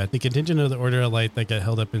together that the contingent of the Order of Light that got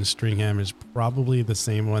held up in Stringham is probably the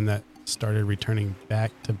same one that started returning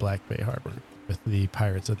back to Black Bay Harbor with the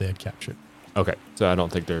pirates that they had captured. Okay, so I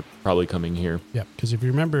don't think they're probably coming here. Yeah, because if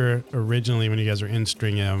you remember originally when you guys were in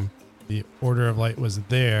Stringham, the Order of Light was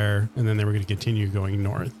there, and then they were going to continue going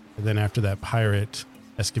north. And then after that pirate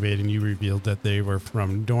escapade, and you revealed that they were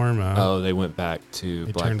from Dorma, Oh, they went back to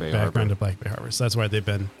they Black turned Bay back Harbor. around to Black Bay Harbor. So that's why they've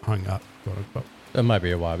been hung up, quote unquote. It might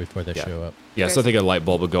be a while before they Yeah. show up. Yeah, so I think a light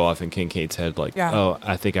bulb would go off in Kincaid's head, like, Yeah. oh,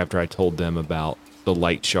 I think after I told them about the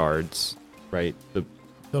light shards, right? Told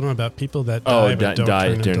them about people that die, but don't turn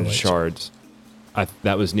died into in light shards.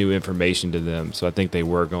 That was new information to them, so I think they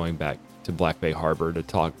were going back to Black Bay Harbor to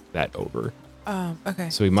talk that over. Okay.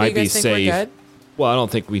 So we might you be guys think we're safe. good? Well, I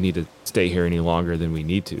don't think we need to stay here any longer than we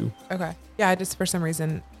need to. Okay. Yeah, I just for some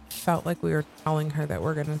reason felt like we were telling her that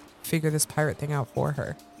we're going to figure this pirate thing out for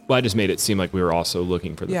her. Well, I just made it seem like we were also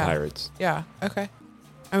looking for the Yeah. pirates. Yeah. Okay.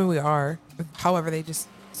 I mean, we are. However, they just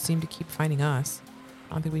seem to keep finding us.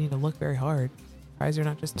 I don't think we need to look very hard. Surprised you're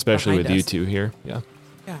not just Especially with behind you us. two here. Yeah.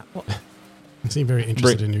 Yeah. Well, They seem very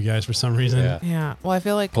interested in you guys for some reason. Yeah. yeah. Well, I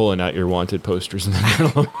feel like Pulling out your wanted posters in the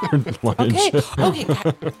middle of lunch.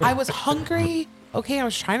 okay. I was hungry. Okay, I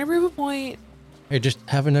was trying to prove a point. Hey, just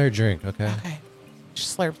have another drink, okay? Okay.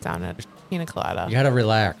 Just slurp down a pina colada. You gotta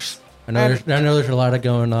relax. I know there's a lot of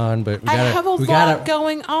going on, but I have a lot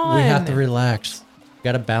going on. We have to relax.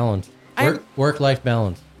 Gotta balance. Work-life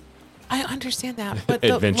balance. I understand that, but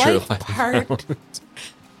the Adventure life life part,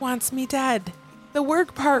 wants me dead. The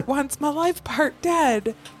work part wants my life part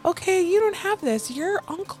dead. Okay, you don't have this. Your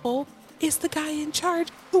uncle is the guy in charge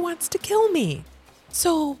who wants to kill me.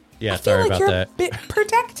 So Yeah, I feel sorry like about you're that. a bit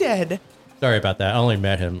protected. Sorry about that. I only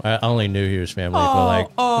met him. I only knew he was family for like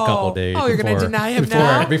a couple of days. Oh, you're gonna before- deny him before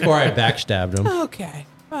now? before I backstabbed him. Okay,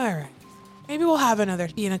 all right. Maybe we'll have another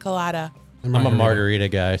pina colada. I'm a margarita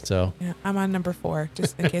guy, so Yeah, I'm on number 4,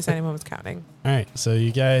 just in case anyone was counting. All right, so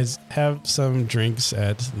you guys have some drinks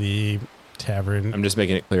at the tavern. I'm just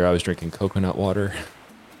making it clear I was drinking coconut water.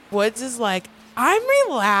 Woods is like, I'm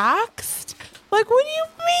relaxed. Like, what do you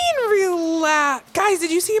mean relax? Guys,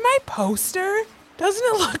 did you see my poster? Doesn't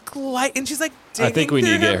it look like? And she's like, I think we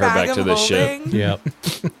digging need to through get her bag back of to the ship. holding. yep.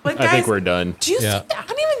 Like, I guys, think we're done. do you Yeah. see? I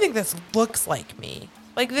don't even think this looks like me.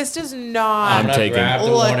 Like, this does not. I'm taking- grab the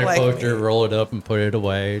look wanted like poster, me. roll it up, and put it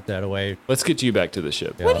away. That away. Let's get you back to the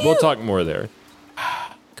ship. What do We'll you- talk more there.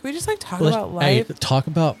 Can we just like talk Let's- about hey, life? talk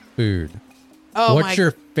about food. Oh What's my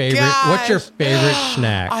your favorite? What's your gosh. favorite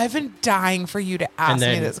snack? I've been dying for you to ask and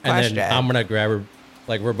then, me this and question. then I'm gonna grab her.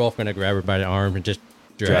 Like we're both gonna grab her by the arm and just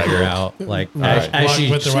Drag drag her her. out. Like Right. as Walk she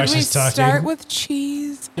with her while Should we she's talking. start with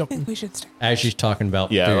cheese? Yep. I think we should start. as she's talking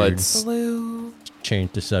about Yeah, food, let's. Blue.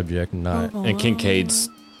 change the subject and not. Oh, And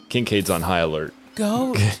Kincaid's on high alert.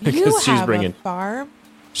 Goat. Because You she's have bringing- a farm.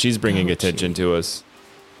 She's bringing Oh, attention to us.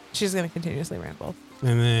 She's gonna continuously ramble.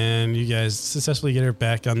 And then you guys successfully get her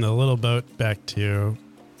back on the little boat back to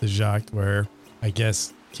the Jacques, where I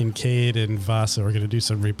guess Kincaid and Vasa are going to do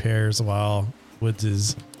some repairs while Woods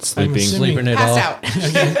is Sleeping. Sleeping it Pass off.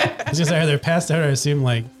 out. I was just either passed out or I assume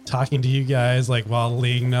like talking to you guys like while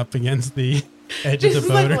laying up against the edge of the Just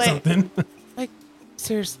boat like or lay- something. Like,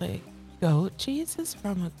 seriously, goat cheese is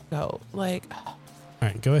from a goat. Like, All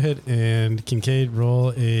right, go ahead and Kincaid roll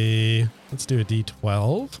let's do a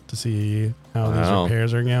D12 to see how these Wow.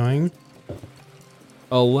 repairs are going.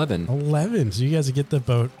 11. 11. So you guys get the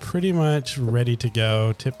boat pretty much ready to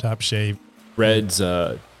go, tip top shape. Red's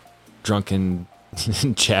drunken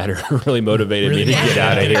chatter really motivated Really me to get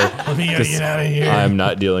out of here. We gotta get out of here. I'm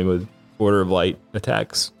not dealing with Order of Light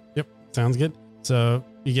attacks. Yep, sounds good. So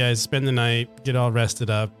you guys spend the night, get all rested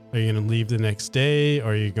up. Are you going to leave the next day,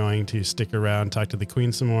 or are you going to stick around, talk to the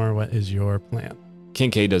queen some more? What is your plan?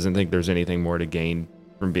 Kincaid doesn't think there's anything more to gain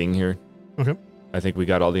from being here. Okay. I think we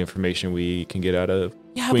got all the information we can get out of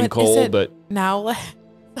yeah, Queen but Cole, is it but now? Like,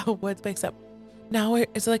 so Woods wakes up. Now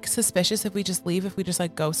it's like suspicious if we just leave, if we just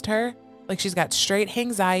like ghost her. Like she's got straight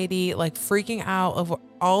anxiety, like freaking out of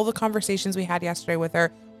all the conversations we had yesterday with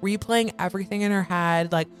her, replaying everything in her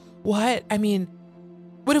head. Like, what? I mean,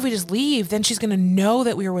 what if we just leave? Then she's gonna know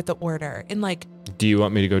that we were with the order. And like, do you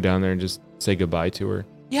want me to go down there and just say goodbye to her?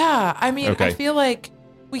 yeah, I mean, I Okay. feel like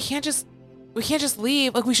we can't just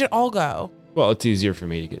leave. Like we should all go. Well, it's easier for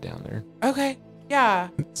me to get down there. Okay. Yeah.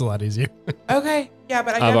 It's a lot easier. Okay. Yeah,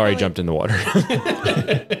 but I've already jumped in the water.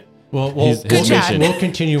 We'll Good job. we'll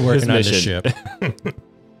continue working on the mission. ship.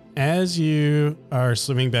 As you are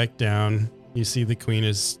swimming back down, you see the queen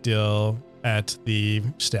is still at the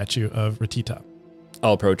statue of Ratita.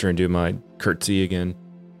 I'll approach her and do my curtsy again.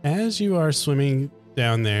 As you are swimming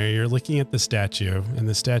down there, you're looking at the statue, and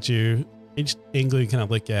the statue, each angle you kind of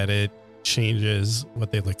look at it, changes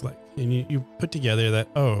what they look like. And you put together that,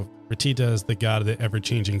 oh, Ratita is the god of the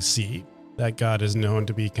ever-changing sea. That god is known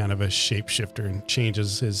to be kind of a shapeshifter and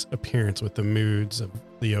changes his appearance with the moods of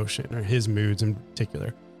the ocean, or his moods in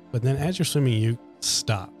particular. But then as you're swimming, you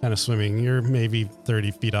stop kind of swimming. You're maybe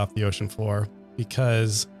 30 feet off the ocean floor,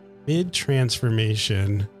 because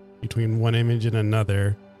mid-transformation between one image and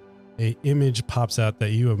another, a image pops out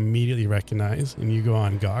that you immediately recognize, and you go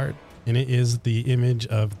on guard. And it is the image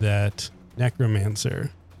of that necromancer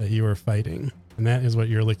that you were fighting. And that is what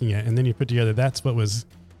you're looking at. And then you put together, that's what was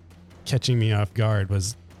catching me off guard,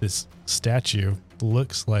 was this statue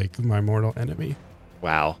looks like my mortal enemy.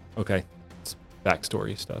 Wow. Okay. It's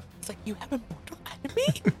backstory stuff. It's like, you have a mortal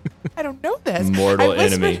enemy? I don't know this. Mortal I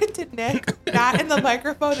whispered enemy. it to Nick, not in the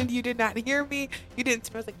microphone, and you did not hear me. You didn't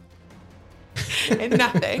smell like and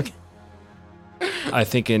nothing. I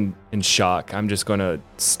think in shock, I'm just going to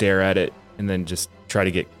stare at it and then just try to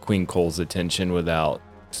get Queen Cole's attention without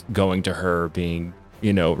going to her, being,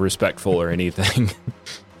 respectful or anything.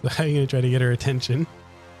 How are you going to try to get her attention?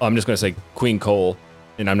 I'm just going to say Queen Cole,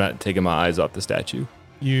 and I'm not taking my eyes off the statue.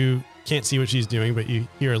 You can't see what she's doing, but you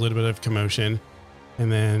hear a little bit of commotion.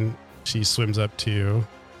 And then she swims up to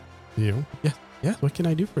you. Yeah, what can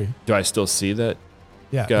I do for you? Do I still see that?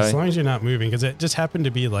 Yeah, Guy. as long as you're not moving, because it just happened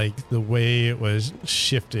to be like the way it was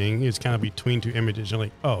shifting. It was kind of between two images. You're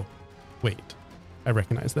like, oh, wait, I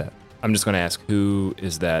recognize that. I'm just going to ask, who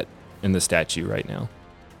is that in the statue right now?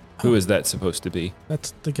 Who is that supposed to be?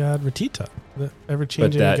 That's the god Ratita, the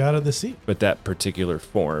ever-changing god of the sea. But that particular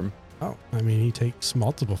form. Oh, I mean, he takes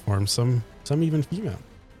multiple forms, some even female.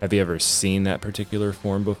 Have you ever seen that particular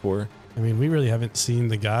form before? I mean, we really haven't seen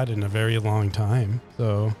the god in a very long time.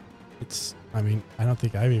 So I don't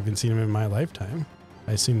think I've even seen him in my lifetime.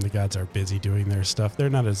 I assume the gods are busy doing their stuff. They're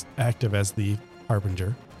not as active as the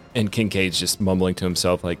Harbinger. And Kincaid's just mumbling to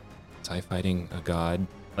himself, like, is I fighting a god?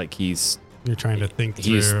 Like You're trying to think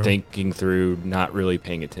through. He's thinking through, not really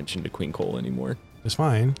paying attention to Queen Cole anymore. It's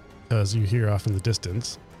fine, because you hear off in the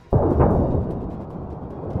distance.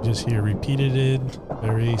 You just hear repeated,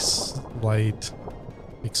 very slight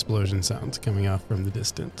explosion sounds coming off from the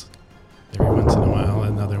distance. Every once in a while,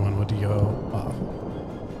 another one would go off.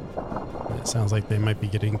 And it sounds like they might be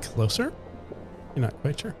getting closer. You're not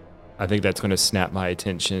quite sure. I think that's going to snap my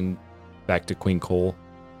attention back to Queen Cole.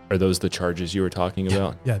 Are those the charges you were talking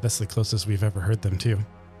about? Yeah, that's the closest we've ever heard them too.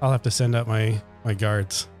 I'll have to send out my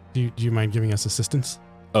guards. Do you mind giving us assistance?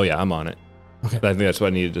 Oh yeah, I'm on it. Okay. I think that's what I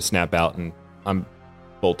needed to snap out, and I'm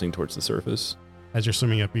bolting towards the surface. As you're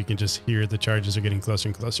swimming up, you can just hear the charges are getting closer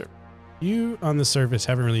and closer. You on the surface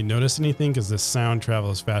haven't really noticed anything because the sound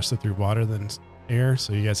travels faster through water than air,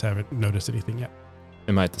 so you guys haven't noticed anything yet.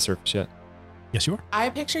 Am I at the surface yet? Yes, you are. I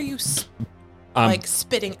picture you like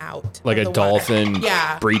spitting out. Like a dolphin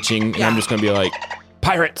breaching, and I'm just going to be like,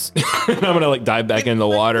 pirates! And I'm going to like dive back in the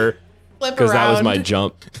water because that was my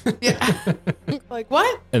jump. Yeah. Like,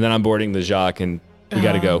 what? And then I'm boarding the Jacques, and we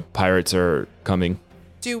got to go. Pirates are coming.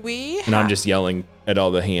 Do we? And I'm just yelling at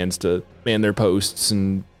all the hands to man their posts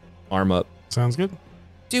and arm up. Sounds good.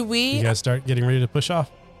 Do we? You guys start getting ready to push off.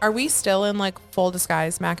 Are we still in like full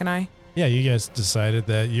disguise, Mac and I? Yeah, you guys decided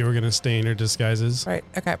that you were going to stay in your disguises. Right.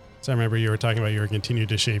 Okay. So I remember you were talking about you were continuing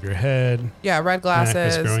to shave your head. Yeah, red Mac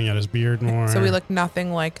glasses. was growing out his beard more. So we look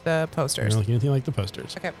nothing like the You posters. don't look anything like the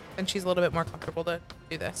posters. Okay. And she's a little bit more comfortable to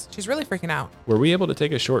do this. She's really freaking out. Were we able to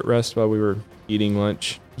take a short rest while we were eating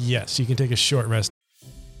lunch? Yes, you can take a short rest.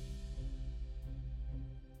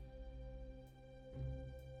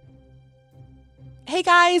 Hey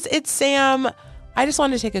guys, it's Sam. I just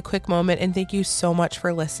wanted to take a quick moment and thank you so much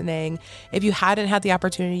for listening. If you hadn't had the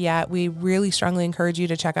opportunity yet, we really strongly encourage you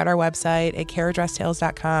to check out our website at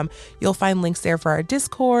caradresstales.com. You'll find links there for our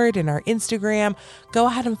Discord and our Instagram. Go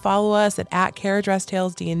ahead and follow us at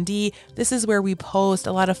caradresstalesdnd. This is where we post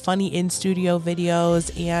a lot of funny in-studio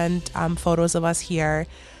videos and photos of us here.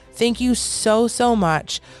 Thank you so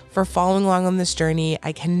much for following along on this journey.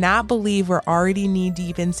 I cannot believe we're already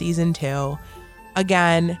knee-deep in season 2.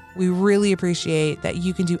 Again, we really appreciate that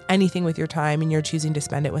you can do anything with your time and you're choosing to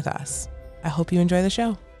spend it with us. I hope you enjoy the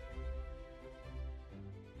show.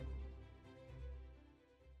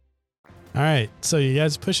 All right, so you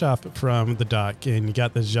guys push off from the dock and you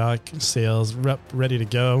got the Jacques sails ready to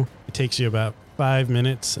go. It takes you about 5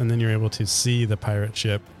 minutes and then you're able to see the pirate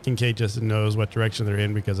ship. Kincaid just knows what direction they're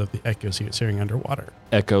in because of the echoes he was hearing underwater.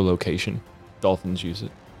 Echolocation. Dolphins use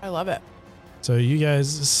it. I love it. So you guys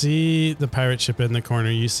see the pirate ship in the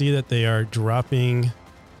corner. You see that they are dropping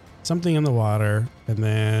something in the water, and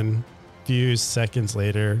then a few seconds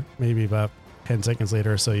later, maybe about 10 seconds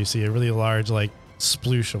later or so, you see a really large like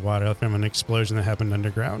sploosh of water from an explosion that happened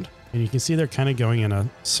underground. And you can see they're kind of going in a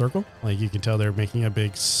circle. Like you can tell they're making a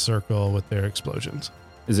big circle with their explosions.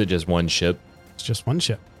 Is it just one ship? It's just one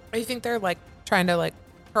ship. Do you think they're like trying to like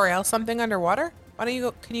corral something underwater? Why don't you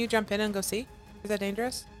go? Can you jump in and go see? Is that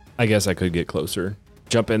dangerous? I guess I could get closer.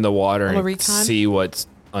 Jump in the water and recon? see what's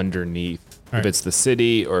underneath. All if right. it's the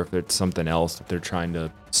city or if it's something else that they're trying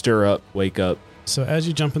to stir up, wake up. So as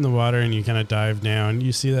you jump in the water and you kind of dive down,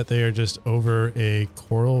 you see that they are just over a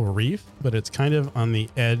coral reef, but it's kind of on the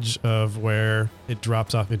edge of where it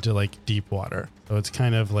drops off into like deep water. So it's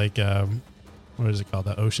kind of like, what is it called?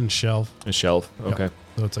 The ocean shelf. A shelf. Okay. Yep.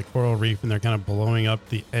 So it's a coral reef and they're kind of blowing up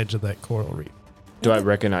the edge of that coral reef. Do I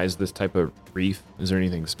recognize this type of reef? Is there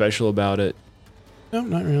anything special about it? No,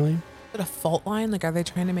 not really. Is it a fault line? Like, are they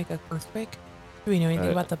trying to make an earthquake? Do we know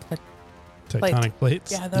anything about the Tectonic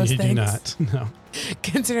plates? Yeah, those you things. do not. No.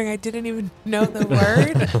 Considering I didn't even know the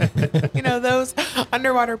word. You know, those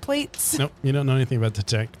underwater plates. Nope. You don't know anything about the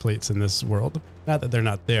tectonic plates in this world. Not that they're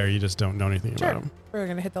not there. You just don't know anything Sure. about them. We're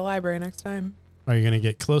going to hit the library next time. Are you going to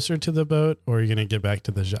get closer to the boat or are you going to get back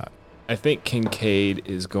to the Jacques? I think Kincaid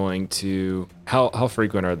is going to... How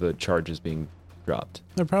frequent are the charges being dropped?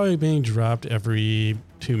 They're probably being dropped every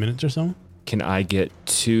 2 minutes or so. Can I get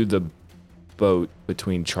to the boat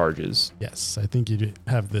between charges? Yes, I think you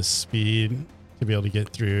have the speed to be able to get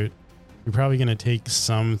through it. You're probably going to take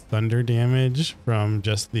some thunder damage from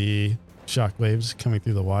just the shock waves coming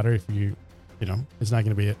through the water if you it's not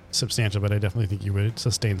going to be substantial, but I definitely think you would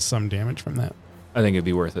sustain some damage from that. I think it'd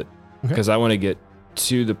be worth it Okay. because I want to get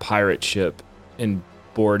to the pirate ship and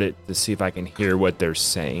board it to see if I can hear what they're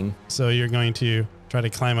saying. So you're going to try to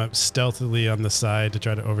climb up stealthily on the side to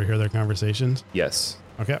try to overhear their conversations? Yes.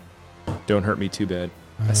 Okay. Don't hurt me too bad.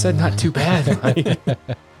 I said not too bad.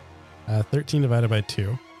 13 divided by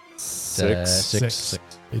 2. Six.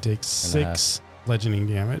 They take 6 bludgeoning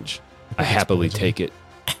damage. I happily take it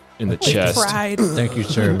in the With chest. pride. Thank you,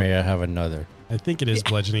 sir. May I have another? I think it is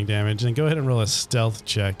bludgeoning damage. And go ahead and roll a stealth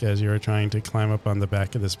check as you are trying to climb up on the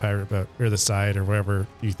back of this pirate boat, or the side, or wherever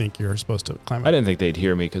you think you're supposed to climb up. I didn't think they'd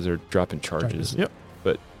hear me because they're dropping charges. Yep.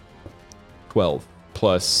 12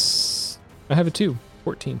 plus. I have a 2.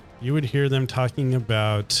 14. You would hear them talking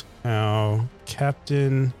about how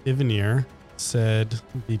Captain Ivanir said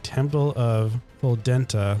the Temple of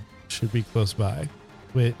Fuldenta should be close by,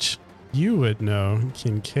 which you would know,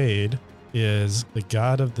 Kincaid, is the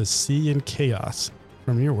god of the sea and chaos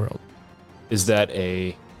from your world. Is that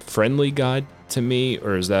a friendly god to me,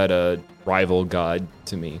 or is that a rival god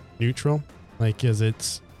to me? Neutral, like, is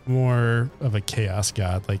it's more of a chaos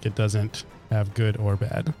god, like it doesn't have good or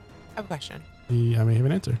bad. I have a question. I may have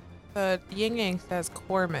an answer. The Yin Yang says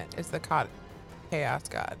Cormet is the chaos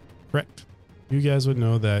god. Correct. You guys would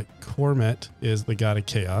know that Cormet is the god of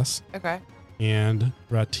chaos Okay. and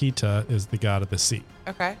Ratita is the god of the sea.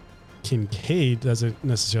 Okay. Kincaid doesn't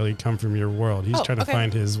necessarily come from your world. He's Oh, trying to okay.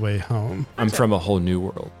 find his way home. I'm from a whole new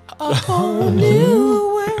world. A whole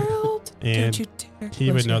new world. And Don't you dare he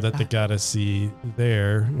would close know your that the eyes. god of sea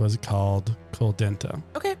there was called Koldenta.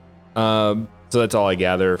 Okay. So that's all I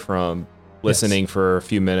gather from listening for a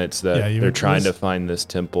few minutes, that Yeah, you they're would trying to listen- find this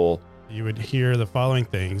temple. You would hear the following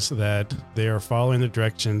things: that they are following the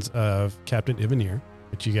directions of Captain Ivanir,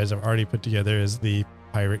 which you guys have already put together as the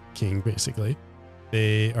pirate king, basically.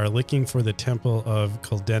 They are looking for the temple of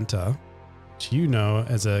Koldenta, which you know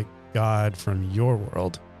as a god from your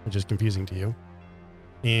world, which is confusing to you.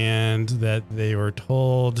 And that they were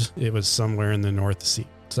told it was somewhere in the North Sea.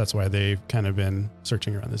 So that's why they've kind of been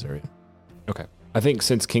searching around this area. I think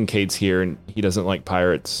since Kincaid's here and he doesn't like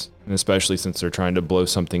pirates, and especially since they're trying to blow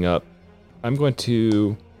something up, I'm going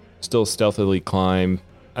to still stealthily climb.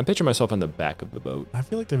 I picture myself on the back of the boat. I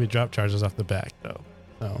feel like they would drop charges off the back, though.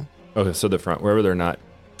 So Okay, so the front, wherever they're not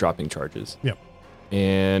dropping charges. Yep.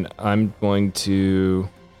 And I'm going to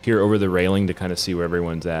peer over the railing to kind of see where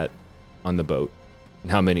everyone's at on the boat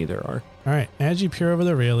and how many there are. All right. As you peer over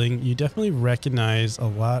the railing, you definitely recognize a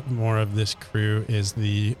lot more of this crew is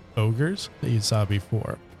the ogres that you saw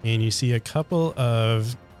before. And you see a couple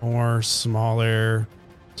of more smaller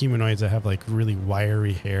humanoids that have like really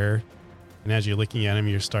wiry hair. And as you're looking at them,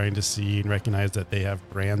 you're starting to see and recognize that they have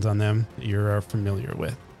brands on them that you are familiar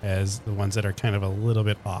with as the ones that are kind of a little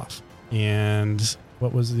bit off. And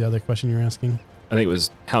what was the other question you were asking? I think it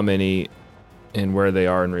was how many and where they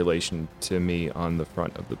are in relation to me on the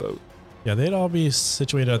front of the boat. Yeah, they'd all be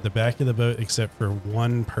situated at the back of the boat except for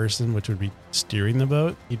one person, which would be steering the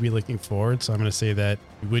boat. He'd be looking forward. So I'm going to say that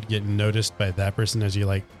you would get noticed by that person as you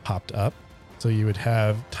like popped up. So you would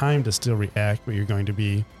have time to still react, but you're going to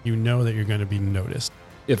be, you know that you're going to be noticed.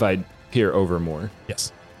 If I peer over more.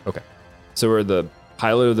 Yes. So where the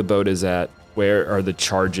pilot of the boat is at, where are the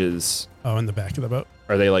charges? Oh, in the back of the boat.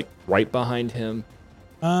 Are they like right behind him?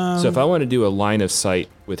 So So if I want to do a line of sight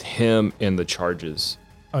with him and the charges,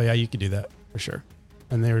 oh yeah, you could do that for sure.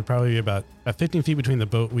 And there would probably be about 15 feet between the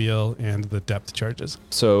boat wheel and the depth charges.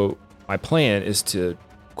 so my plan is to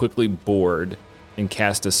quickly board and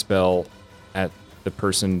cast a spell at the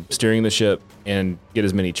person steering the ship and get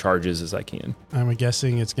as many charges as I can. I'm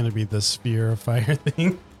guessing it's going to be the sphere of fire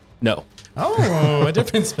thing. No, Oh, a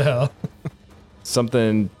different spell.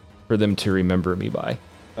 something for them to remember me by.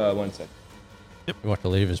 1 second. You want to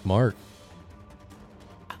leave his mark.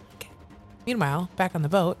 Meanwhile, back on the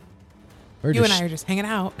boat, Or you just, and I are just hanging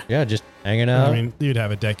out. Yeah, just hanging out. I mean, you'd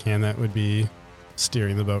have a deckhand that would be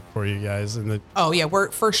steering the boat for you guys. And the Oh yeah, we're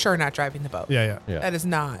for sure not driving the boat. yeah. yeah. That is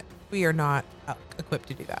not. We are not equipped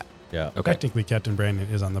to do that. Yeah. Okay. Technically, Captain Brandon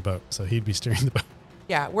is on the boat, so he'd be steering the boat.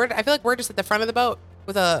 Yeah, I feel like we're just at the front of the boat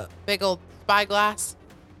with a big old spyglass,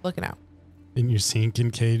 looking out. And you're seeing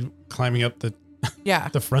Kincaid climbing up the Yeah.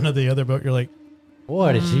 front of the other boat. You're like,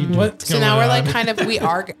 What is he doing? what's So going now we're on? like kind of we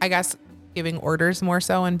are I guess giving orders more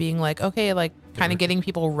so and being like, okay, like kind of getting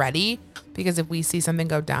people ready because if we see something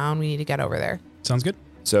go down, we need to get over there. Sounds good.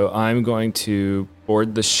 So I'm going to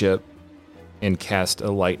board the ship and cast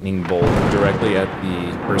a lightning bolt directly at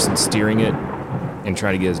the person steering it and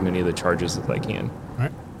try to get as many of the charges as I can. All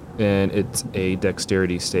right. And it's a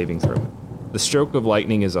dexterity saving throw. The stroke of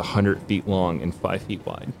lightning is 100 feet long and 5 feet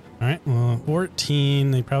wide. All right. Well,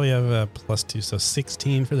 14. They probably have a +2, so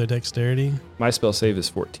 16 for their dexterity. My spell save is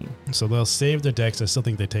 14. So they'll save their dex. I still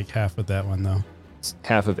think they take half of that one, though. It's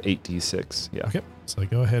half of 8d6. Yeah. Okay. So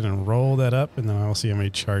go ahead and roll that up, and then I'll see how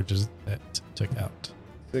many charges that took out.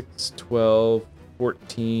 6, 12,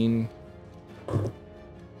 14.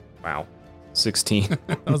 Wow. 16.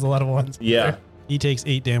 That was a lot of ones. Yeah. He takes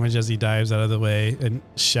 8 damage as he dives out of the way and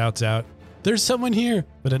shouts out, "There's someone here!"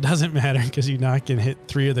 But it doesn't matter because you knock and hit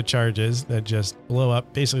 3 of the charges that just blow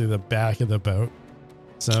up basically the back of the boat.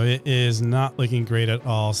 So it is not looking great at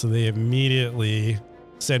all. So they immediately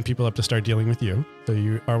send people up to start dealing with you. So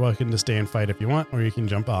you are welcome to stay and fight if you want, or you can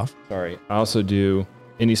jump off. Sorry. I also do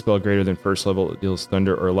any spell greater than first level that deals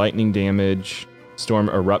thunder or lightning damage. Storm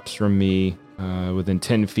erupts from me. Within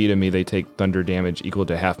 10 feet of me, they take thunder damage equal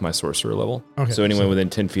to half my sorcerer level. Okay, So anyone within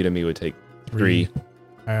 10 feet of me would take 3. All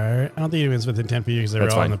right. I don't think anyone's within 10 feet because they're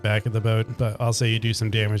That's all fine. on the back of the boat, but I'll say you do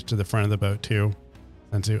some damage to the front of the boat too.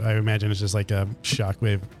 And so I imagine it's just like a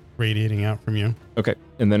shockwave radiating out from you. Okay.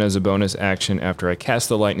 And then as a bonus action, after I cast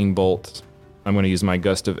the lightning bolt, I'm going to use my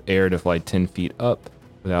gust of air to fly 10 feet up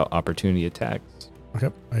without opportunity attacks.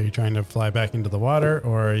 Okay. Are you trying to fly back into the water,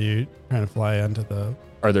 or are you trying to fly onto the...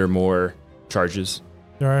 Are there more charges?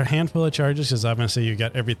 There are a handful of charges because I'm going to say you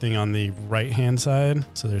got everything on the right-hand side.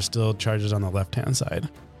 So there's still charges on the left-hand side.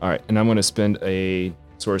 All right. And I'm going to spend a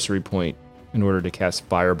sorcery point in order to cast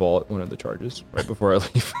fireball at one of the charges right before I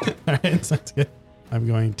leave. All right. Sounds good. I'm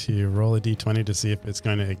going to roll a d20 to see if it's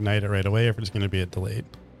going to ignite it right away or if it's going to be a delayed.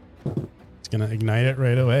 It's going to ignite it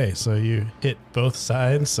right away. So you hit both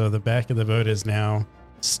sides. So the back of the boat is now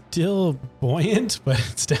still buoyant, but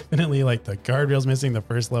it's definitely like the guardrail's missing. The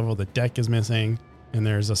first level, the deck is missing. And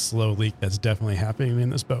there's a slow leak that's definitely happening in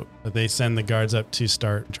this boat. But they send the guards up to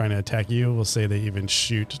start trying to attack you. We'll say they even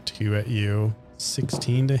shoot 2 at you.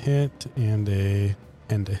 16 to hit and a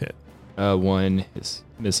 10 to hit. 1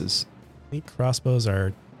 misses. I think crossbows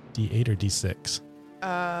are D8 or D6.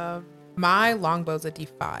 My longbow's a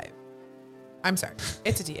D5. I'm sorry.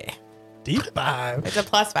 It's a D8. D5. It's a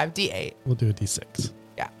 +5, D8. We'll do a D6.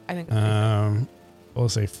 Yeah, I think it's D5. We'll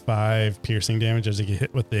say 5 piercing damage as you get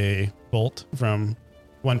hit with a bolt from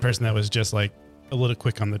one person that was just like a little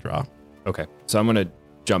quick on the draw. Okay. So I'm going to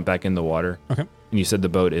jump back in the water. Okay. And you said the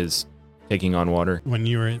boat is taking on water. When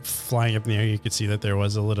you were flying up in the air, you could see that there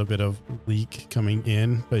was a little bit of leak coming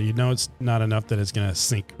in, but you know it's not enough that it's going to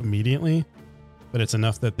sink immediately, but it's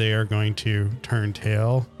enough that they are going to turn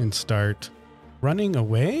tail and start running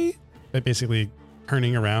away, but basically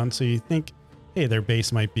turning around. So you think, hey, their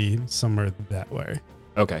base might be somewhere that way.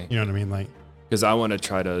 Okay. You know what I mean? Like, Because I want to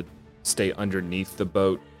try to stay underneath the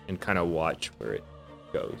boat and kind of watch where it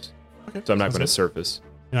goes. okay. So I'm not Sounds going to good. surface.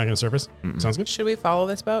 You're not going to surface? Mm-mm. Sounds good. Should we follow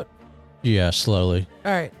this boat? Yeah, slowly.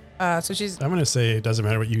 All right. So she's I'm going to say it doesn't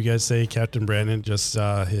matter what you guys say. Captain Brandon just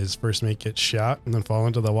saw his first mate get shot and then fall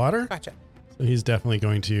into the water. gotcha. So he's definitely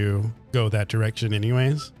going to go that direction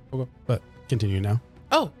anyways. Okay. But continue now.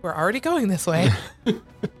 Oh, we're already going this way.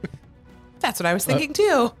 That's what I was thinking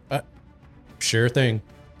too. Sure thing.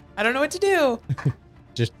 I don't know what to do.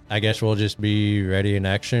 Just, I guess we'll just be ready in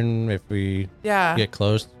action if we Yeah. get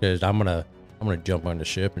close, because I'm gonna jump on the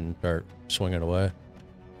ship and start swinging away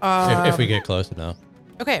Um, if we get close enough.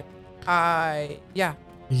 Okay. Yeah.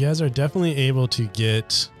 You guys are definitely able to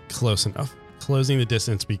get close enough, closing the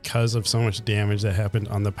distance because of so much damage that happened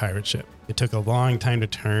on the pirate ship. It took a long time to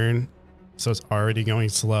turn, so it's already going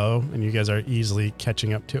slow, and you guys are easily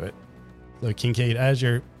catching up to it. So Kincaid, as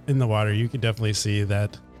you're in the water, you can definitely see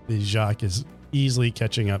that the Jacques is easily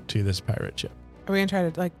catching up to this pirate ship. Are we gonna try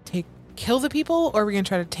to like kill the people, or are we gonna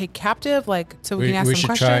try to take captive, like so we can ask we some should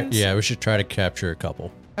questions? try. Yeah, we should try to capture a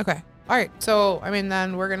couple. Okay. All right. So I mean,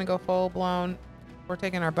 then we're gonna go full blown. We're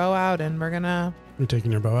taking our bow out, and we're gonna. You're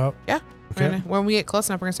taking your bow out? Yeah. Okay. When we get close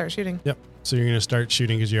enough, we're gonna start shooting. Yep. So you're going to start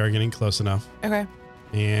shooting because you are getting close enough. Okay.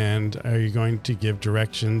 And are you going to give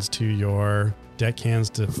directions to your deckhands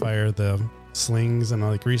to fire the slings and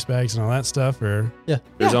all the grease bags and all that stuff, or There's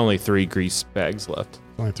Yeah. only 3 grease bags left.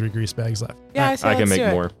 only 3 grease bags left? Yeah, All I, say I can let's make do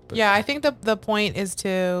it. more. But Yeah, I think the point is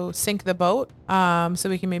to sink the boat, so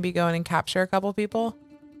we can maybe go in and capture a couple people.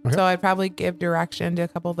 Okay. So I'd probably give direction to a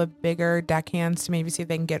couple of the bigger deckhands to maybe see if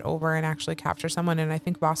they can get over and actually capture someone. And I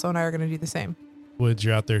think Basso and I are going to do the same. Woods,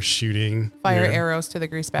 you're out there shooting. Fire your arrows to the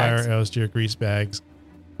grease Fire bags. arrows to your grease bags.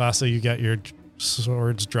 Basso, you got your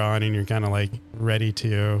swords drawn and you're kind of like ready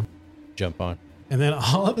to. Jump on. And then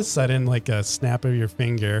all of a sudden, like a snap of your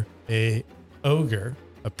finger, a ogre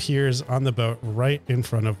appears on the boat right in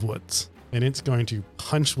front of Woods. And it's going to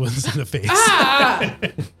punch Woods in the face. Ah!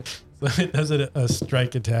 So it does a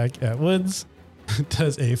strike attack at Woods.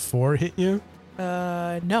 Does a 4 hit you?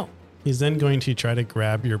 No. He's then going to try to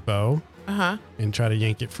grab your bow Uh-huh. and try to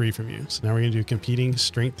yank it free from you. So now we're going to do competing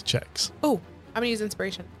strength checks. Oh, I'm going to use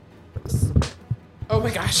inspiration. Oh my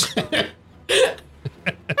gosh. The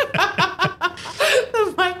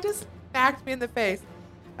mic just smacked me in the face.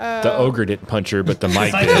 The ogre didn't punch her, but the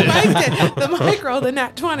mic The did. mic did. The mic rolled a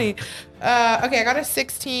nat 20. Okay, I got a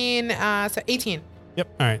 16, so 18.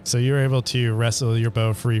 Yep. All right. So you're able to wrestle your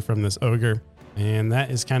bow free from this ogre. And that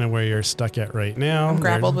is kind of where you're stuck at right now. I'm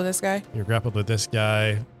grappled with this guy. You're grappled with this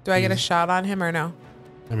guy. Do I get a shot on him or no?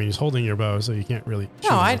 I mean, he's holding your bow, so you can't really shoot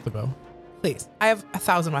No, him with the bow. Please. I have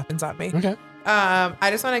 1,000 weapons on me. Okay. I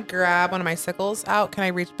just want to grab one of my sickles out. Can I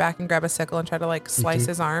reach back and grab a sickle and try to like You slice can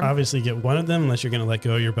his arm? Obviously get one of them unless you're going to let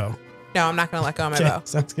go of your bow. No, I'm not going to let go of my Okay, bow.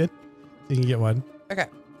 sounds good. You can get one. Okay.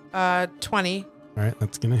 20, All right,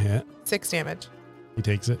 that's going to hit. 6 damage. He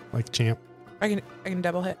takes it like a champ. I can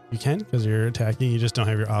double hit. You can because you're attacking. You just don't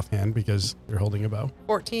have your offhand because you're holding a bow.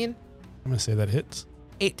 14, I'm going to say that hits.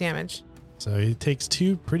 8 damage. So he takes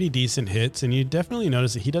 2 pretty decent hits, and you definitely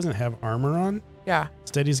notice that he doesn't have armor on. Yeah.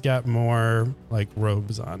 Instead, he's got more like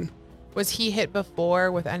robes on. Was he hit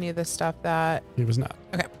before with any of the stuff that... He was not.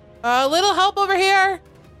 Okay. A little help over here.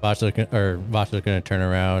 Vasa's gonna turn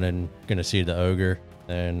around and gonna see the ogre.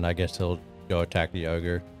 And I guess he'll go attack the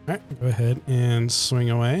ogre. All right, go ahead and swing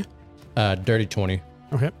away. Dirty 20,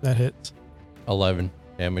 Okay, that hits. 11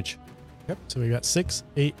 damage. Yep. So we got 6,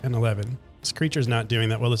 8, and 11. This creature's not doing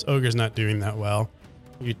that well. This ogre's not doing that well.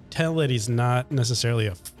 You tell that he's not necessarily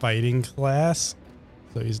a fighting class,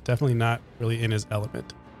 so he's definitely not really in his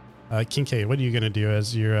element. Kincaid, what are you going to do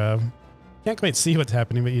as you're... can't quite see what's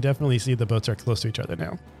happening, but you definitely see the boats are close to each other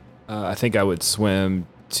now. I think I would swim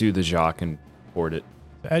to the Jacques and board it.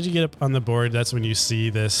 As you get up on the board, that's when you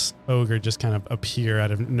see this ogre just kind of appear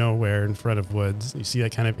out of nowhere in front of Woods. You see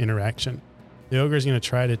that kind of interaction. The ogre is going to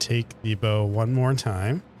try to take the bow one more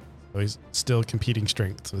time. So he's still competing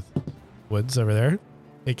strengths with Woods over there.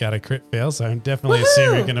 It got a crit fail, so I'm definitely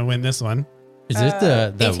assuming you're going to win this one. Is this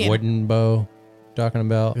the 18. wooden bow you're talking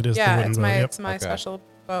about? It is the Yeah, wooden it's bow. my Yep. it's my Okay. special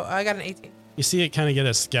bow. I got an 18. You see it kind of get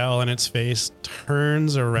a scowl on its face,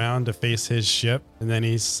 turns around to face his ship, and then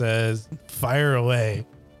he says, "Fire away."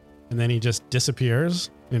 And then he just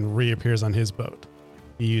disappears and reappears on his boat.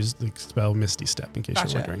 He used the spell Misty Step, in case you're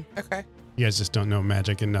Gotcha. wondering. Okay. You guys just don't know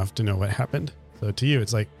magic enough to know what happened. So to you,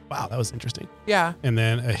 it's like, wow, that was interesting. Yeah. And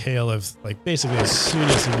then a hail of, like, basically as soon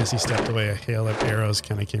as he Misty stepped away, a hail of arrows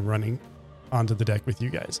kind of came running onto the deck with you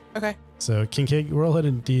guys. Okay. So Kincaid, roll a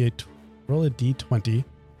D20,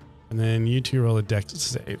 and then you two roll a dex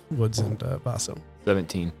save, Woods and Basso.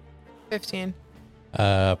 17. 15.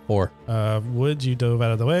 4. Woods, you dove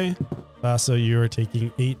out of the way. Basso, you are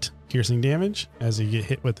taking 8 piercing damage as you get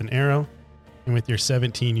hit with an arrow. And with your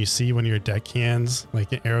 17, you see one of your deckhands,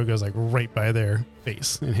 like an arrow goes like right by their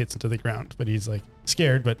face and hits into the ground. But he's like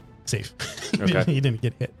scared, but safe. Okay. He didn't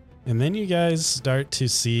get hit. And then you guys start to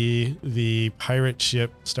see the pirate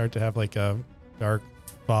ship start to have like a dark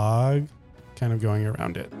fog kind of going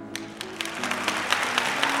around it.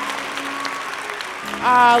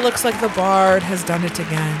 Ah, looks like the bard has done it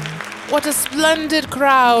again. What a splendid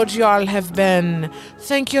crowd y'all have been.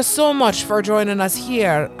 Thank you so much for joining us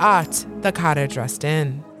here at the Cottage Rest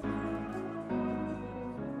Inn.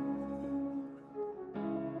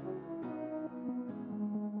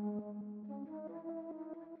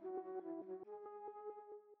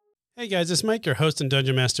 Hey guys, it's Mike, your host and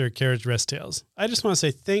Dungeon Master at Carriage Rest Tales. I just want to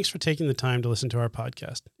say thanks for taking the time to listen to our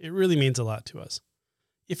podcast. It really means a lot to us.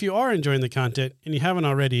 If you are enjoying the content and you haven't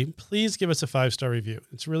already, please give us a 5-star review.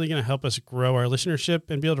 It's really going to help us grow our listenership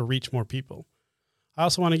and be able to reach more people. I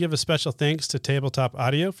also want to give a special thanks to Tabletop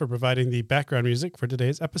Audio for providing the background music for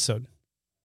today's episode.